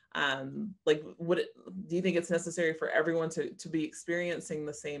like, do you think it's necessary for everyone to be experiencing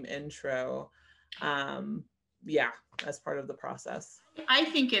the same intro? As part of the process? I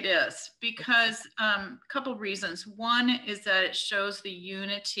think it is, because a couple reasons. One is that it shows the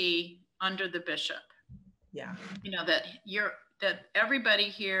unity under the bishop. Yeah. You know, that everybody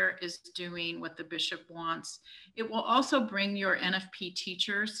here is doing what the bishop wants. It will also bring your NFP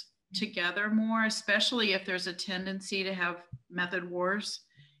teachers together more, especially if there's a tendency to have method wars.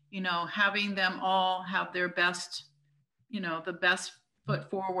 You know, having them all have their best, the best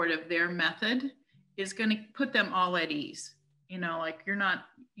foot forward of their method is going to put them all at ease. Like, you're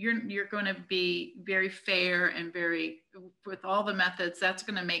going to be very fair and with all the methods. That's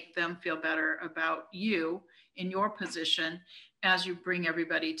going to make them feel better about you in your position as you bring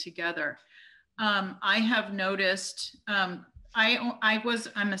everybody together. I have noticed, I'm a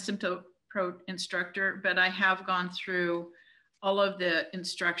Sympto Pro instructor, but I have gone through all of the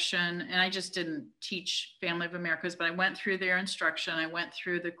instruction, and I just didn't teach Family of Americas, but I went through their instruction. I went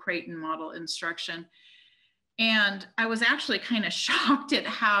through the Creighton model instruction. And I was actually kind of shocked at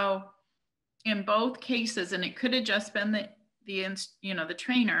how, in both cases, and it could have just been the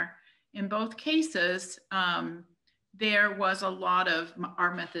trainer, in both cases, there was a lot of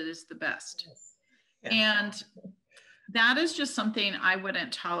our method is the best. Yeah. And that is just something I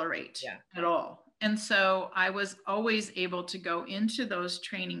wouldn't tolerate at all. And so I was always able to go into those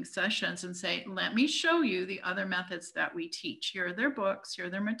training sessions and say, let me show you the other methods that we teach. Here are their books, here are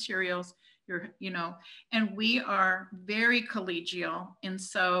their materials, and we are very collegial. And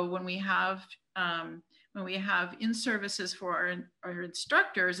so when we have in-services for our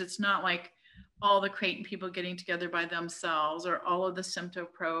instructors, it's not like all the Creighton people getting together by themselves or all of the Sympto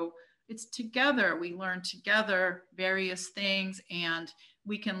Pro. It's together. We learn together various things, and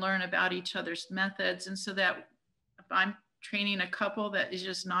we can learn about each other's methods. And so that if I'm training a couple that is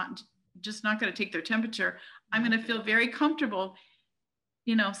just not going to take their temperature, I'm going to feel very comfortable,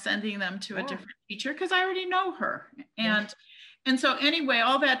 sending them to a different teacher because I already know her. And so anyway,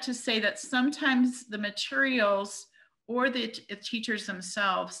 all that to say that sometimes the materials or the teachers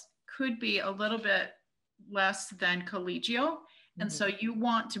themselves could be a little bit less than collegial. And so you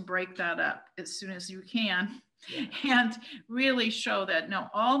want to break that up as soon as you can and really show that, no,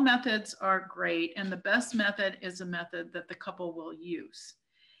 all methods are great. And the best method is a method that the couple will use.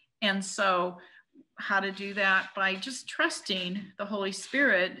 And so how to do that? By just trusting the Holy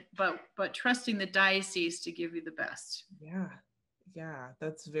Spirit, but trusting the diocese to give you the best. Yeah,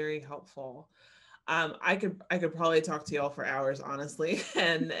 that's very helpful. I could probably talk to y'all for hours, honestly.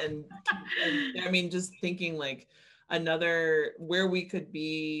 And I mean, just thinking like where we could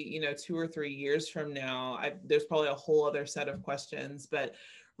be, 2 or 3 years from now, there's probably a whole other set of questions, but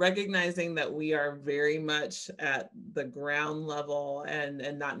recognizing that we are very much at the ground level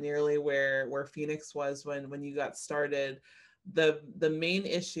and not nearly where Phoenix was when you got started. the main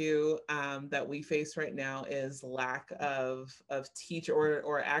issue that we face right now is lack of teacher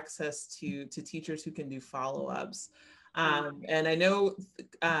or access to teachers who can do follow-ups. And I know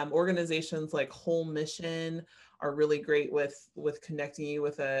organizations like Whole Mission are really great with connecting you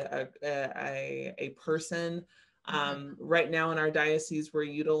with a person. Right now in our diocese, we're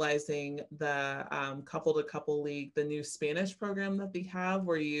utilizing the Couple to Couple League, the new Spanish program that they have,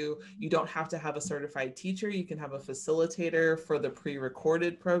 where you don't have to have a certified teacher. You can have a facilitator for the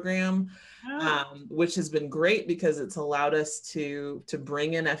pre-recorded program, which has been great because it's allowed us to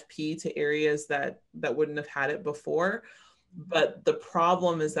bring NFP to areas that wouldn't have had it before. But the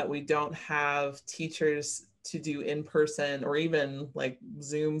problem is that we don't have teachers to do in-person or even like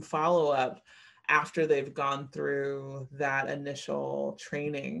Zoom follow-up after they've gone through that initial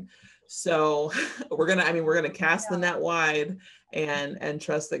training. So we're gonna cast the net wide and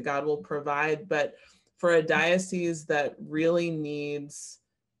trust that God will provide. But for a diocese that really needs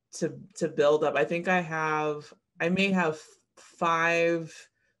to build up, I think I may have 5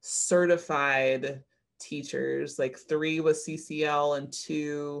 certified teachers, like 3 with CCL and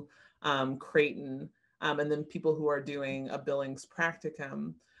 2 Creighton, and then people who are doing a Billings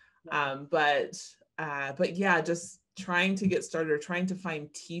practicum. But yeah, just trying to get started or trying to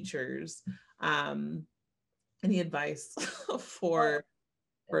find teachers. Any advice for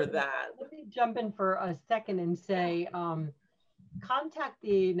that? Let me jump in for a second and say, contact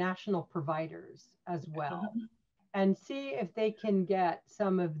the national providers as well and see if they can get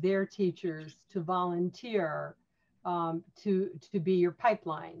some of their teachers to volunteer to be your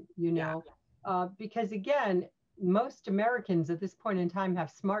pipeline, you know, because again, most Americans at this point in time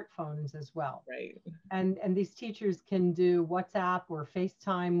have smartphones as well. Right. And these teachers can do WhatsApp or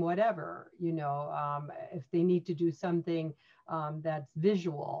FaceTime, whatever, you know, if they need to do something that's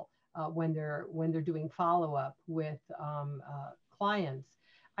visual when they're doing follow-up with clients.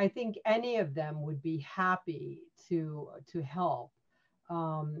 I think any of them would be happy to help.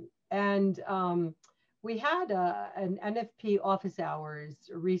 We had an NFP office hours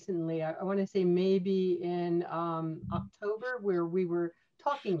recently, I want to say maybe in October, where we were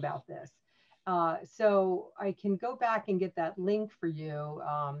talking about this. So I can go back and get that link for you.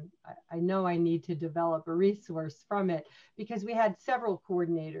 I know I need to develop a resource from it because we had several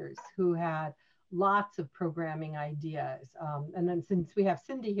coordinators who had lots of programming ideas. And then since we have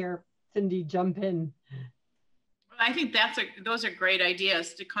Cindy here, Cindy, jump in. I think those are great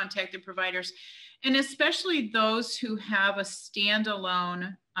ideas to contact the providers, and especially those who have a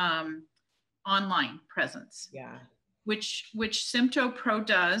standalone online presence. Yeah. Which Sympto Pro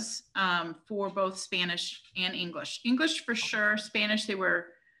does for both Spanish and English. English for sure. Spanish,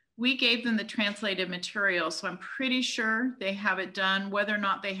 we gave them the translated material, so I'm pretty sure they have it done. Whether or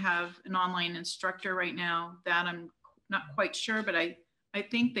not they have an online instructor right now, that I'm not quite sure, but I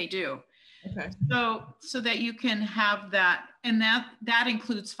think they do. Okay. So that you can have that, and that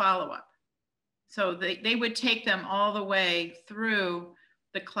includes follow-up. So they would take them all the way through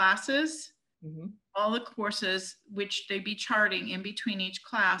the classes, all the courses, which they'd be charting in between each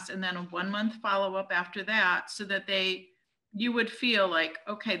class, and then a 1-month follow-up after that, so that you would feel like,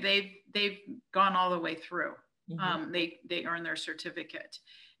 okay, they've gone all the way through. They earn their certificate,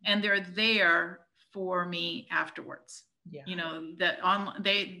 and they're there for me afterwards. Yeah. You know, that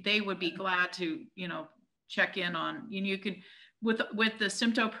they would be glad to, you know, check in on, you could, with the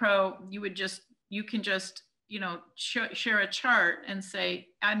Sympto Pro, you can just, you know, share a chart and say,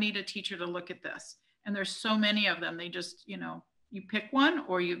 I need a teacher to look at this. And there's so many of them. They just, you know, you pick one,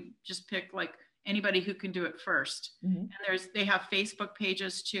 or you just pick like anybody who can do it first. And they have Facebook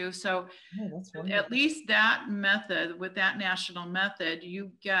pages too. So at least that method, with that national method, you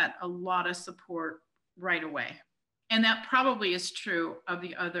get a lot of support right away. And that probably is true of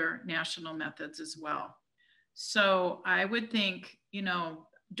the other national methods as well. So I would think, you know,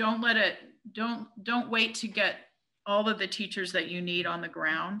 don't wait to get all of the teachers that you need on the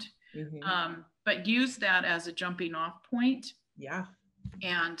ground, but use that as a jumping off point. Yeah.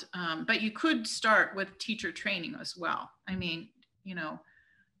 And, but you could start with teacher training as well. I mean, you know,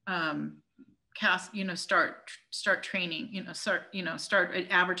 start training, start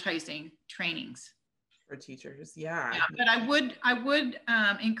advertising trainings for teachers. Yeah. But I would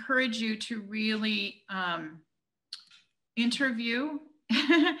encourage you to really interview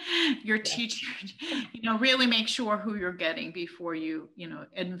your teacher, you know, really make sure who you're getting before you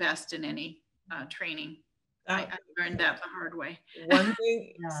invest in any training. I learned that the hard way. One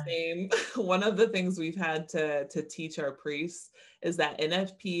thing, one of the things we've had to teach our priests is that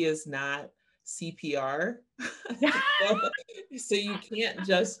NFP is not CPR. So you can't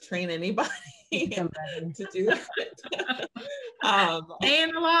just train anybody. to do that.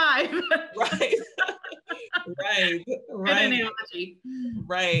 Staying alive. Right. Right. Right.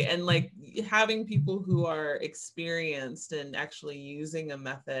 Right. And like having people who are experienced and actually using a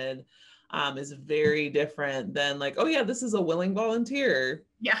method is very different than like, oh yeah, this is a willing volunteer.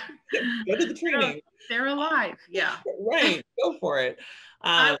 Yeah. Go to the training. They're alive. Yeah. Right. Go for it.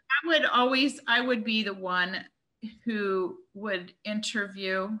 I would be the one who would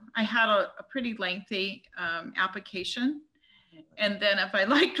interview. I had a pretty lengthy application. And then if I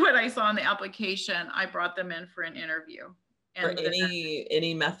liked what I saw in the application, I brought them in for an interview. And for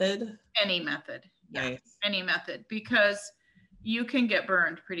any method? Any method. Yeah. Nice. Any method, because you can get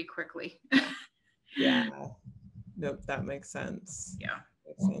burned pretty quickly. Yeah. Nope, that makes sense. Yeah.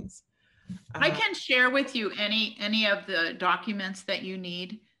 Makes sense. I can share with you any of the documents that you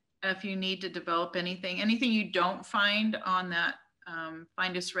need if you need to develop anything you don't find on that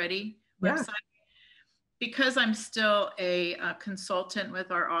Find Us Ready website. Yeah. Because I'm still a consultant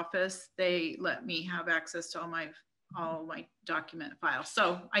with our office, they let me have access to all my document files.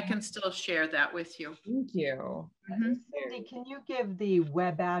 So I can still share that with you. Thank you. Mm-hmm. Cindy, can you give the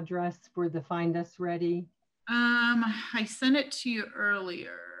web address for the Find Us Ready? I sent it to you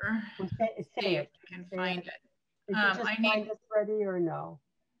earlier. Well, say it. You can find it. Is it just Find Us Ready or no?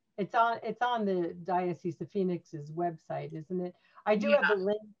 It's on the Diocese of Phoenix's website, isn't it? I do have a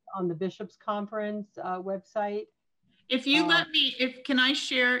link on the Bishops' Conference website. If you let me, can I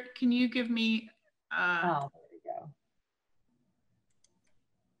share? Can you give me? Oh, there we go.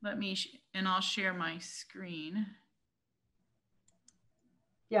 Let me, and I'll share my screen.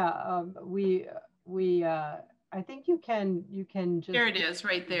 Yeah, I think you can just. There it is,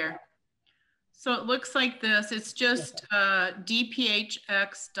 right there. So it looks like this. It's just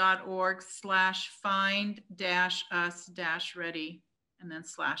dphx.org/find-us-ready and then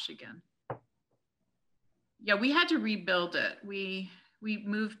 / again. Yeah, we had to rebuild it. We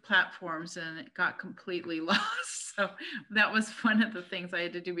moved platforms and it got completely lost. So that was one of the things I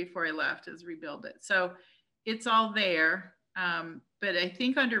had to do before I left, is rebuild it. So it's all there. But I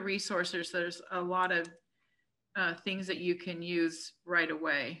think under resources, there's a lot of things that you can use right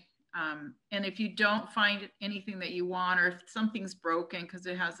away. And if you don't find anything that you want, or if something's broken because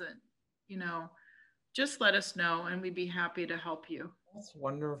it hasn't, just let us know and we'd be happy to help you. That's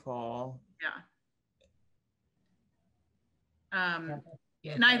wonderful. Yeah.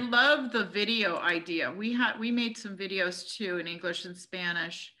 And I love the video idea. We made some videos too in English and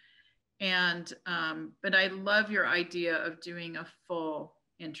Spanish, and but I love your idea of doing a full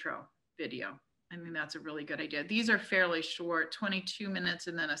intro video. I mean, that's a really good idea. These are fairly short, 22 minutes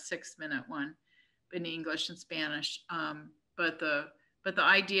and then a 6-minute one in English and Spanish. But the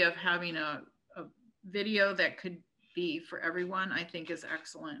idea of having a video that could be for everyone, I think is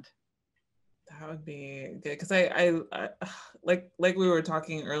excellent. That would be good, because I like we were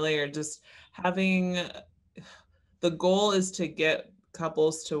talking earlier, just having, the goal is to get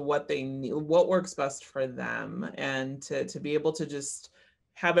couples to what they need, what works best for them, and to be able to just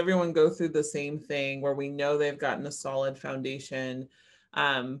have everyone go through the same thing where we know they've gotten a solid foundation,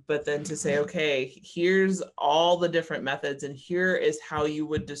 but then to say, okay, here's all the different methods and here is how you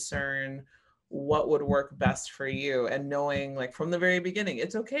would discern what would work best for you, and knowing, like, from the very beginning,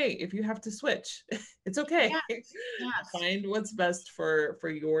 it's okay if you have to switch. It's okay. Yes. Find what's best for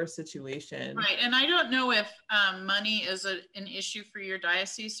your situation. Right. And I don't know if money is an issue for your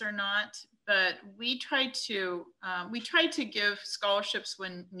diocese or not, but we tried to give scholarships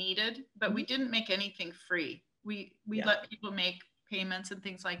when needed, but we didn't make anything free. We let people make payments and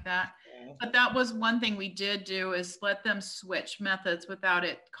things like that. Yeah. But that was one thing we did do, is let them switch methods without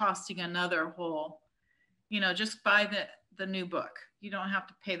it costing another whole, just buy the new book. You don't have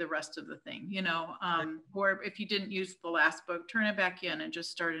to pay the rest of the thing, or if you didn't use the last book, turn it back in and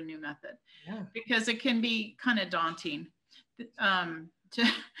just start a new method. Yeah. Because it can be kind of daunting to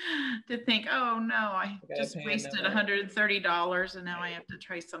think, oh no, I just wasted $130 and now I have to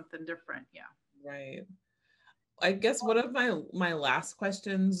try something different. Yeah. Right. I guess one of my last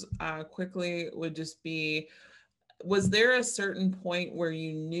questions quickly would just be, was there a certain point where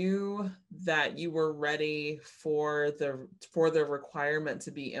you knew that you were ready for the requirement to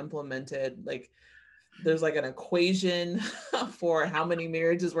be implemented? Like, there's like an equation for how many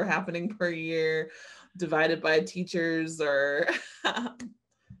marriages were happening per year divided by teachers, or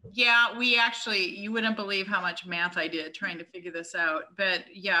Yeah, we actually, you wouldn't believe how much math I did trying to figure this out. But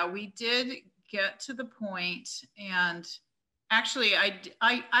yeah, we did get to the point, and actually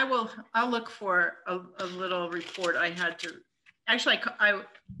I'll look for a little report I had to, actually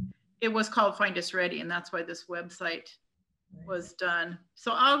it was called Find Us Ready, and that's why this website was done.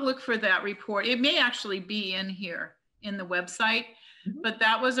 So I'll look for that report. It may actually be in here in the website, but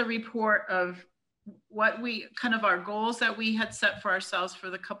that was a report of what we kind of our goals that we had set for ourselves for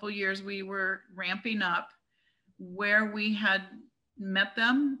the couple years we were ramping up, where we had met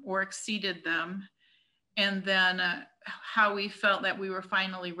them or exceeded them, and then how we felt that we were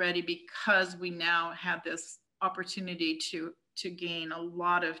finally ready because we now had this opportunity to gain a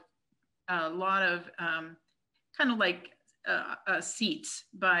lot of kind of like seats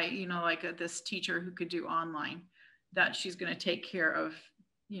by, you know, like this teacher who could do online, that she's going to take care of,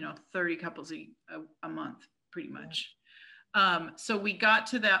 you know, 30 couples a month, pretty much. So we got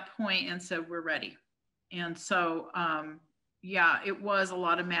to that point and said, we're ready. And so, yeah, it was a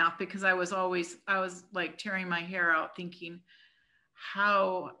lot of math, because I was like tearing my hair out thinking,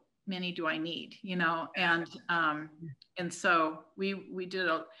 how many do I need, you know? And so we did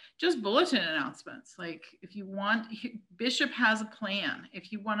just bulletin announcements. Like, if you want, Bishop has a plan.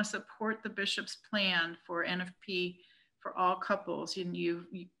 If you want to support the Bishop's plan for NFP for all couples, and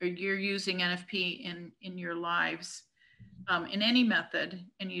you're using NFP in your lives, in any method,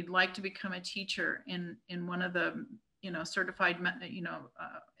 and you'd like to become a teacher in one of the, you know, certified, you know,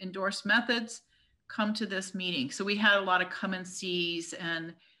 endorsed methods, come to this meeting. So we had a lot of come and sees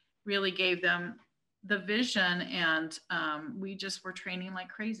and really gave them the vision, and we just were training like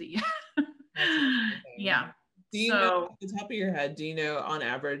crazy. Yeah. Do you know, off the top of your head, do you know on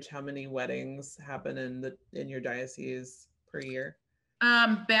average how many weddings happen in your diocese per year?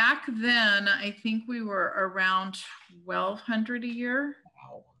 Back then, I think we were around 1,200 a year.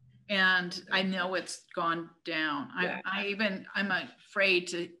 Wow. And I know it's gone down. Yeah. I'm afraid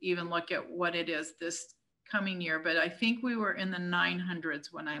to even look at what it is this coming year, but I think we were in the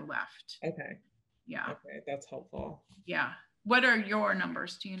 900s when I left. Okay. Yeah. Okay, that's helpful. Yeah. What are your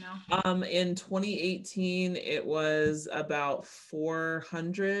numbers? Do you know? In 2018, it was about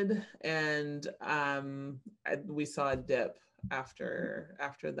 400, and we saw a dip after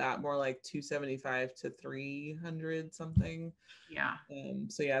that, more like 275 to 300 something. Yeah.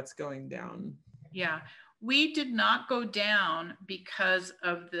 So yeah, it's going down. Yeah, we did not go down because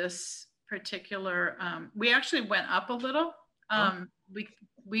of this particular. We actually went up a little.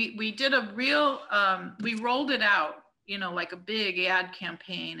 We did a real. We rolled it out, you know, like a big ad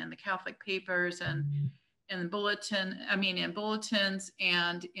campaign in the Catholic papers and in bulletins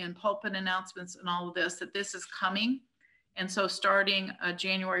and in pulpit announcements and all of this, that this is coming. And so starting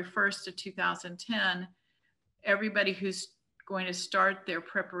January 1st of 2010, everybody who's going to start their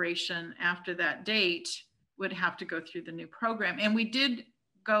preparation after that date would have to go through the new program. And we did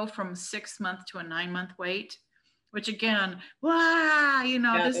go from 6-month to a 9-month wait, which again, wow, you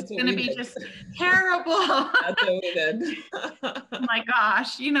know, this is going to be just terrible. That's what we did. Oh my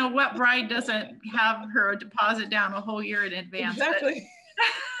gosh, you know, what bride doesn't have her deposit down a whole year in advance? Exactly.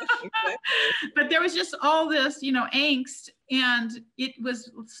 But there was just all this, you know, angst, and it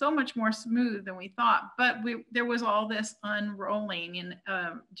was so much more smooth than we thought. But there was all this unrolling and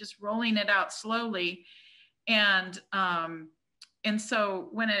just rolling it out slowly. And so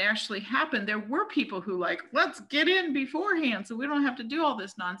when it actually happened, there were people who like, let's get in beforehand so we don't have to do all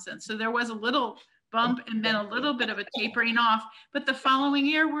this nonsense. So there was a little bump and then a little bit of a tapering off. But the following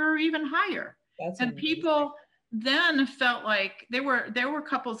year, we were even higher. That's and amazing. People then felt like there were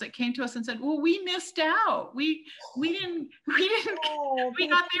couples that came to us and said, well, we missed out. We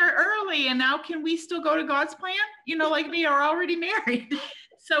got there early, and now can we still go to God's plan? You know, like we are already married.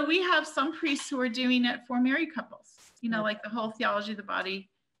 So we have some priests who are doing it for married couples, you know, like the whole Theology of the Body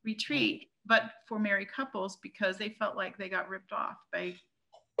retreat, but for married couples, because they felt like they got ripped off by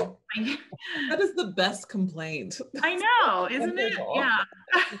that is the best complaint. I know, isn't it? Yeah.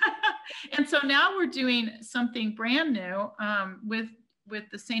 And so now we're doing something brand new with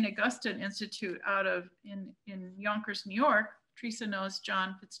the St. Augustine Institute out of in Yonkers, New York. Theresa knows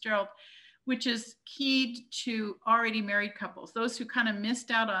John Fitzgerald, which is keyed to already married couples, those who kind of missed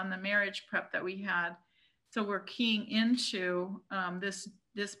out on the marriage prep that we had. So we're keying into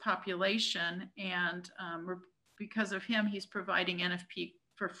this population, and because of him, he's providing NFP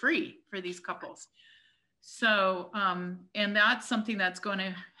for free for these couples. So, and that's something that's going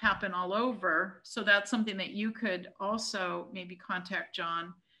to happen all over. So that's something that you could also maybe contact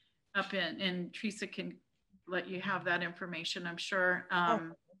John up in, and Theresa can let you have that information, I'm sure.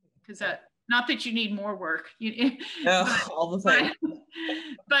 Because that, not that you need more work. All the time.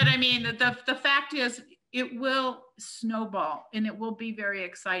 But I mean, the fact is, it will snowball, and it will be very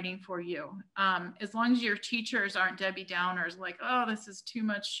exciting for you. As long as your teachers aren't Debbie Downers, like, oh, this is too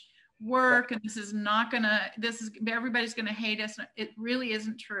much work, and this is everybody's gonna hate us. It really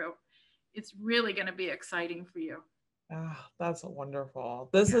isn't true. It's really gonna be exciting for you. Ah, that's wonderful.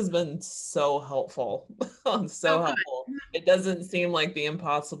 This has been so helpful. So helpful. It doesn't seem like the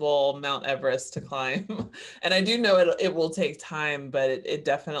impossible Mount Everest to climb. And I do know it will take time, but it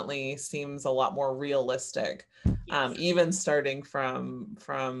definitely seems a lot more realistic, even starting from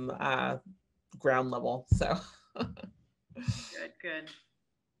ground level. So good.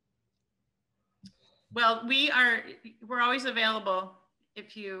 Well, we're always available.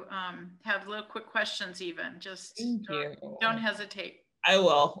 If you have little quick questions, even just don't hesitate. I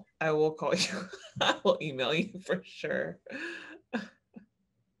will call you. I will email you for sure.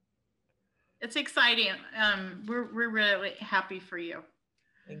 It's exciting. We're really happy for you.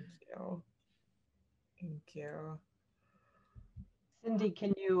 Thank you. Thank you. Cindy,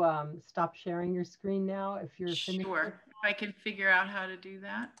 can you stop sharing your screen now if you're finished? Sure. If I can figure out how to do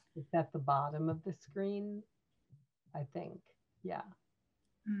that. It's at the bottom of the screen, I think. Yeah.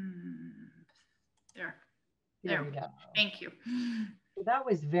 There we go. Thank you. That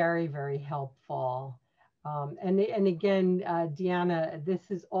was very, very helpful. And again, Deanna,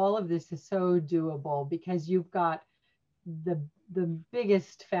 all of this is so doable because you've got the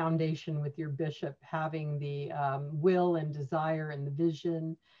biggest foundation with your bishop having the will and desire and the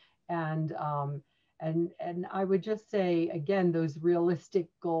vision, and I would just say again, those realistic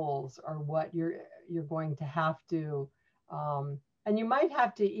goals are what you're going to have to, and you might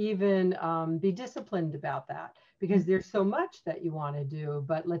have to even be disciplined about that, because there's so much that you want to do.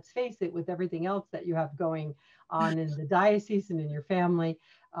 But let's face it, with everything else that you have going on in the diocese and in your family,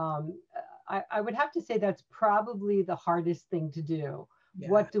 I would have to say that's probably the hardest thing to do. Yeah.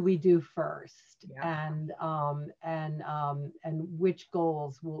 What do we do first? Yeah. And which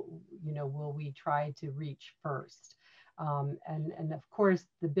goals will we try to reach first? And of course,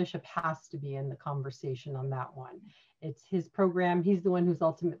 the bishop has to be in the conversation on that one. It's his program. He's the one who's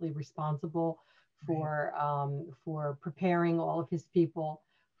ultimately responsible for preparing all of his people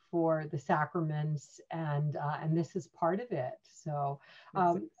for the sacraments, and this is part of it. So,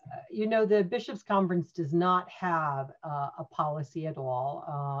 the Bishops' Conference does not have a policy at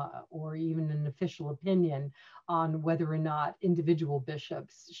all, or even an official opinion on whether or not individual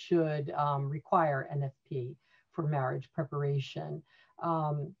bishops should require NFP for marriage preparation.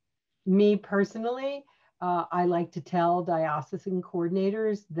 Me personally, I like to tell diocesan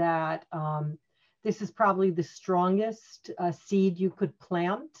coordinators that this is probably the strongest seed you could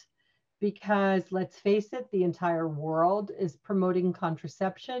plant, because let's face it, the entire world is promoting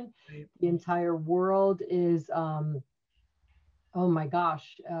contraception. Right. The entire world is,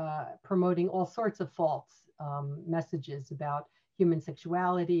 promoting all sorts of false messages about human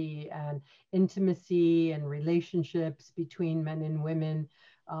sexuality and intimacy and relationships between men and women.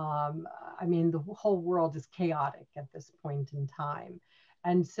 The whole world is chaotic at this point in time.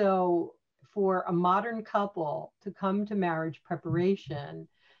 And so for a modern couple to come to marriage preparation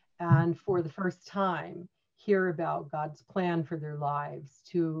and for the first time hear about God's plan for their lives,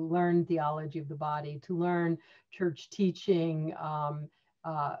 to learn theology of the body, to learn church teaching,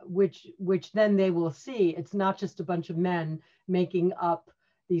 which then they will see it's not just a bunch of men making up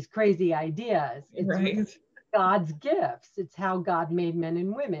these crazy ideas. It's right. God's gifts. It's how God made men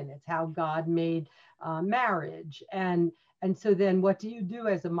and women. It's how God made marriage. And so then what do you do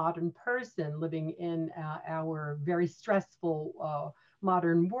as a modern person living in our very stressful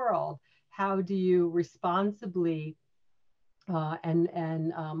modern world? How do you responsibly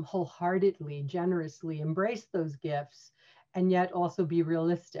and wholeheartedly, generously embrace those gifts, and yet also be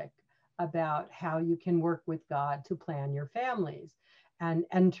realistic about how you can work with God to plan your families and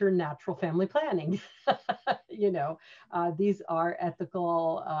enter natural family planning? These are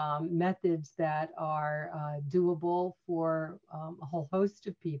ethical methods that are doable for a whole host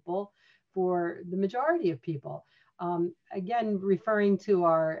of people, for the majority of people. Again, referring to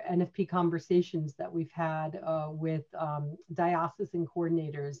our NFP conversations that we've had with diocesan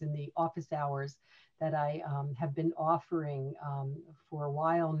coordinators in the office hours that I have been offering for a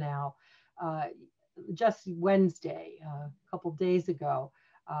while now. Just Wednesday, a couple days ago,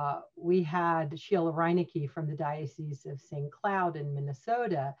 we had Sheila Reinecke from the Diocese of St. Cloud in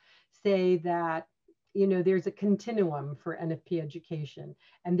Minnesota say that, there's a continuum for NFP education,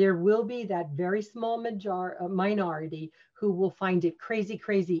 and there will be that very small minority who will find it crazy,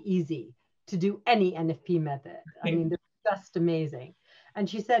 crazy easy to do any NFP method. I mean, they're just amazing. And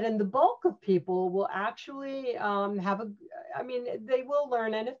she said, and the bulk of people will actually they will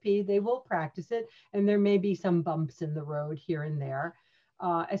learn NFP, they will practice it, and there may be some bumps in the road here and there,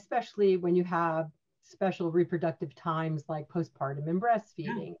 especially when you have special reproductive times like postpartum and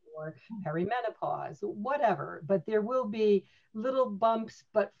breastfeeding or perimenopause, whatever. But there will be little bumps,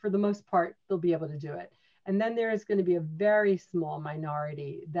 but for the most part, they'll be able to do it. And then there is going to be a very small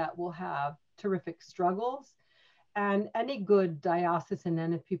minority that will have terrific struggles. And any good diocesan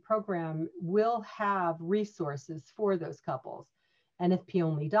NFP program will have resources for those couples. NFP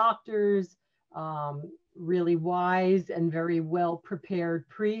only doctors, really wise and very well prepared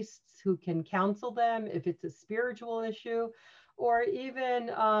priests who can counsel them if it's a spiritual issue, or even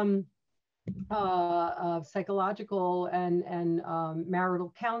psychological and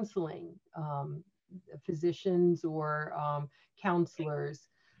marital counseling, physicians or counselors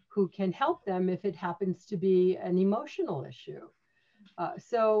who can help them if it happens to be an emotional issue.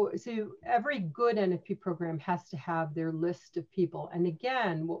 So every good NFP program has to have their list of people. And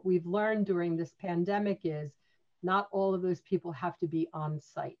again, what we've learned during this pandemic is not all of those people have to be on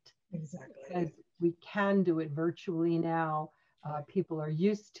site. Exactly. Because we can do it virtually now. People are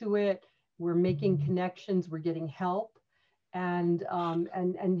used to it. We're making connections. We're getting help. And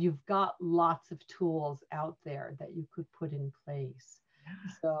you've got lots of tools out there that you could put in place.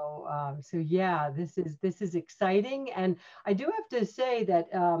 So yeah, this is exciting. And I do have to say that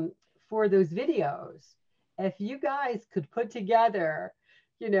for those videos, if you guys could put together,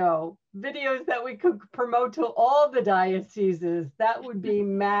 videos that we could promote to all the dioceses, that would be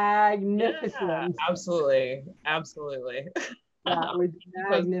magnificent. Yeah, absolutely. That would be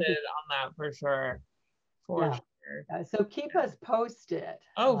magnificent. On that for sure. Sure. So keep us posted.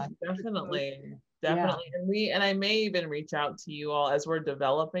 Oh, definitely. Yeah. And I may even reach out to you all as we're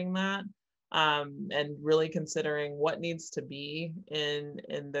developing that, and really considering what needs to be in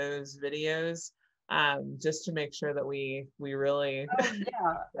those videos, just to make sure that we really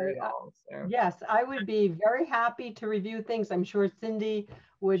Yes, I would be very happy to review things. I'm sure Cindy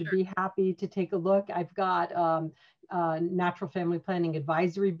would be happy to take a look. I've got Natural Family Planning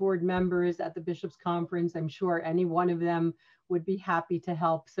Advisory Board members at the Bishops' Conference. I'm sure any one of them would be happy to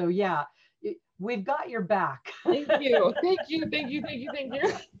help. So yeah, we've got your back. Thank you.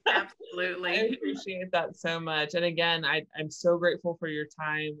 Absolutely. I appreciate that so much. And again, I'm so grateful for your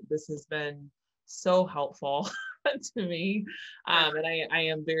time. This has been so helpful to me. And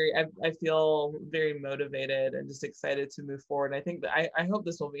I feel very motivated and just excited to move forward. I think that I hope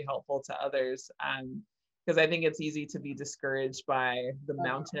this will be helpful to others. Because I think it's easy to be discouraged by the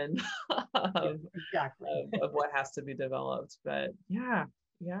mountain of what has to be developed. But yeah.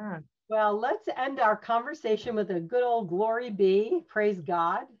 Well, let's end our conversation with a good old glory be. Praise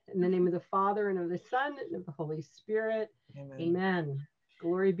God. In the name of the Father, and of the Son, and of the Holy Spirit. Amen.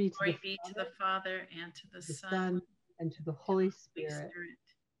 Glory be to the Father, and to the Son, and to the Holy Spirit,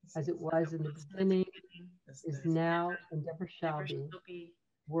 as it was in the beginning, is now, and ever shall be.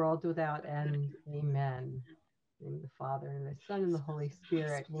 World without end. Amen. In the name of the Father, and the Son, and the Holy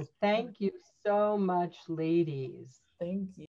Spirit. Well, thank you so much, ladies. Thank you.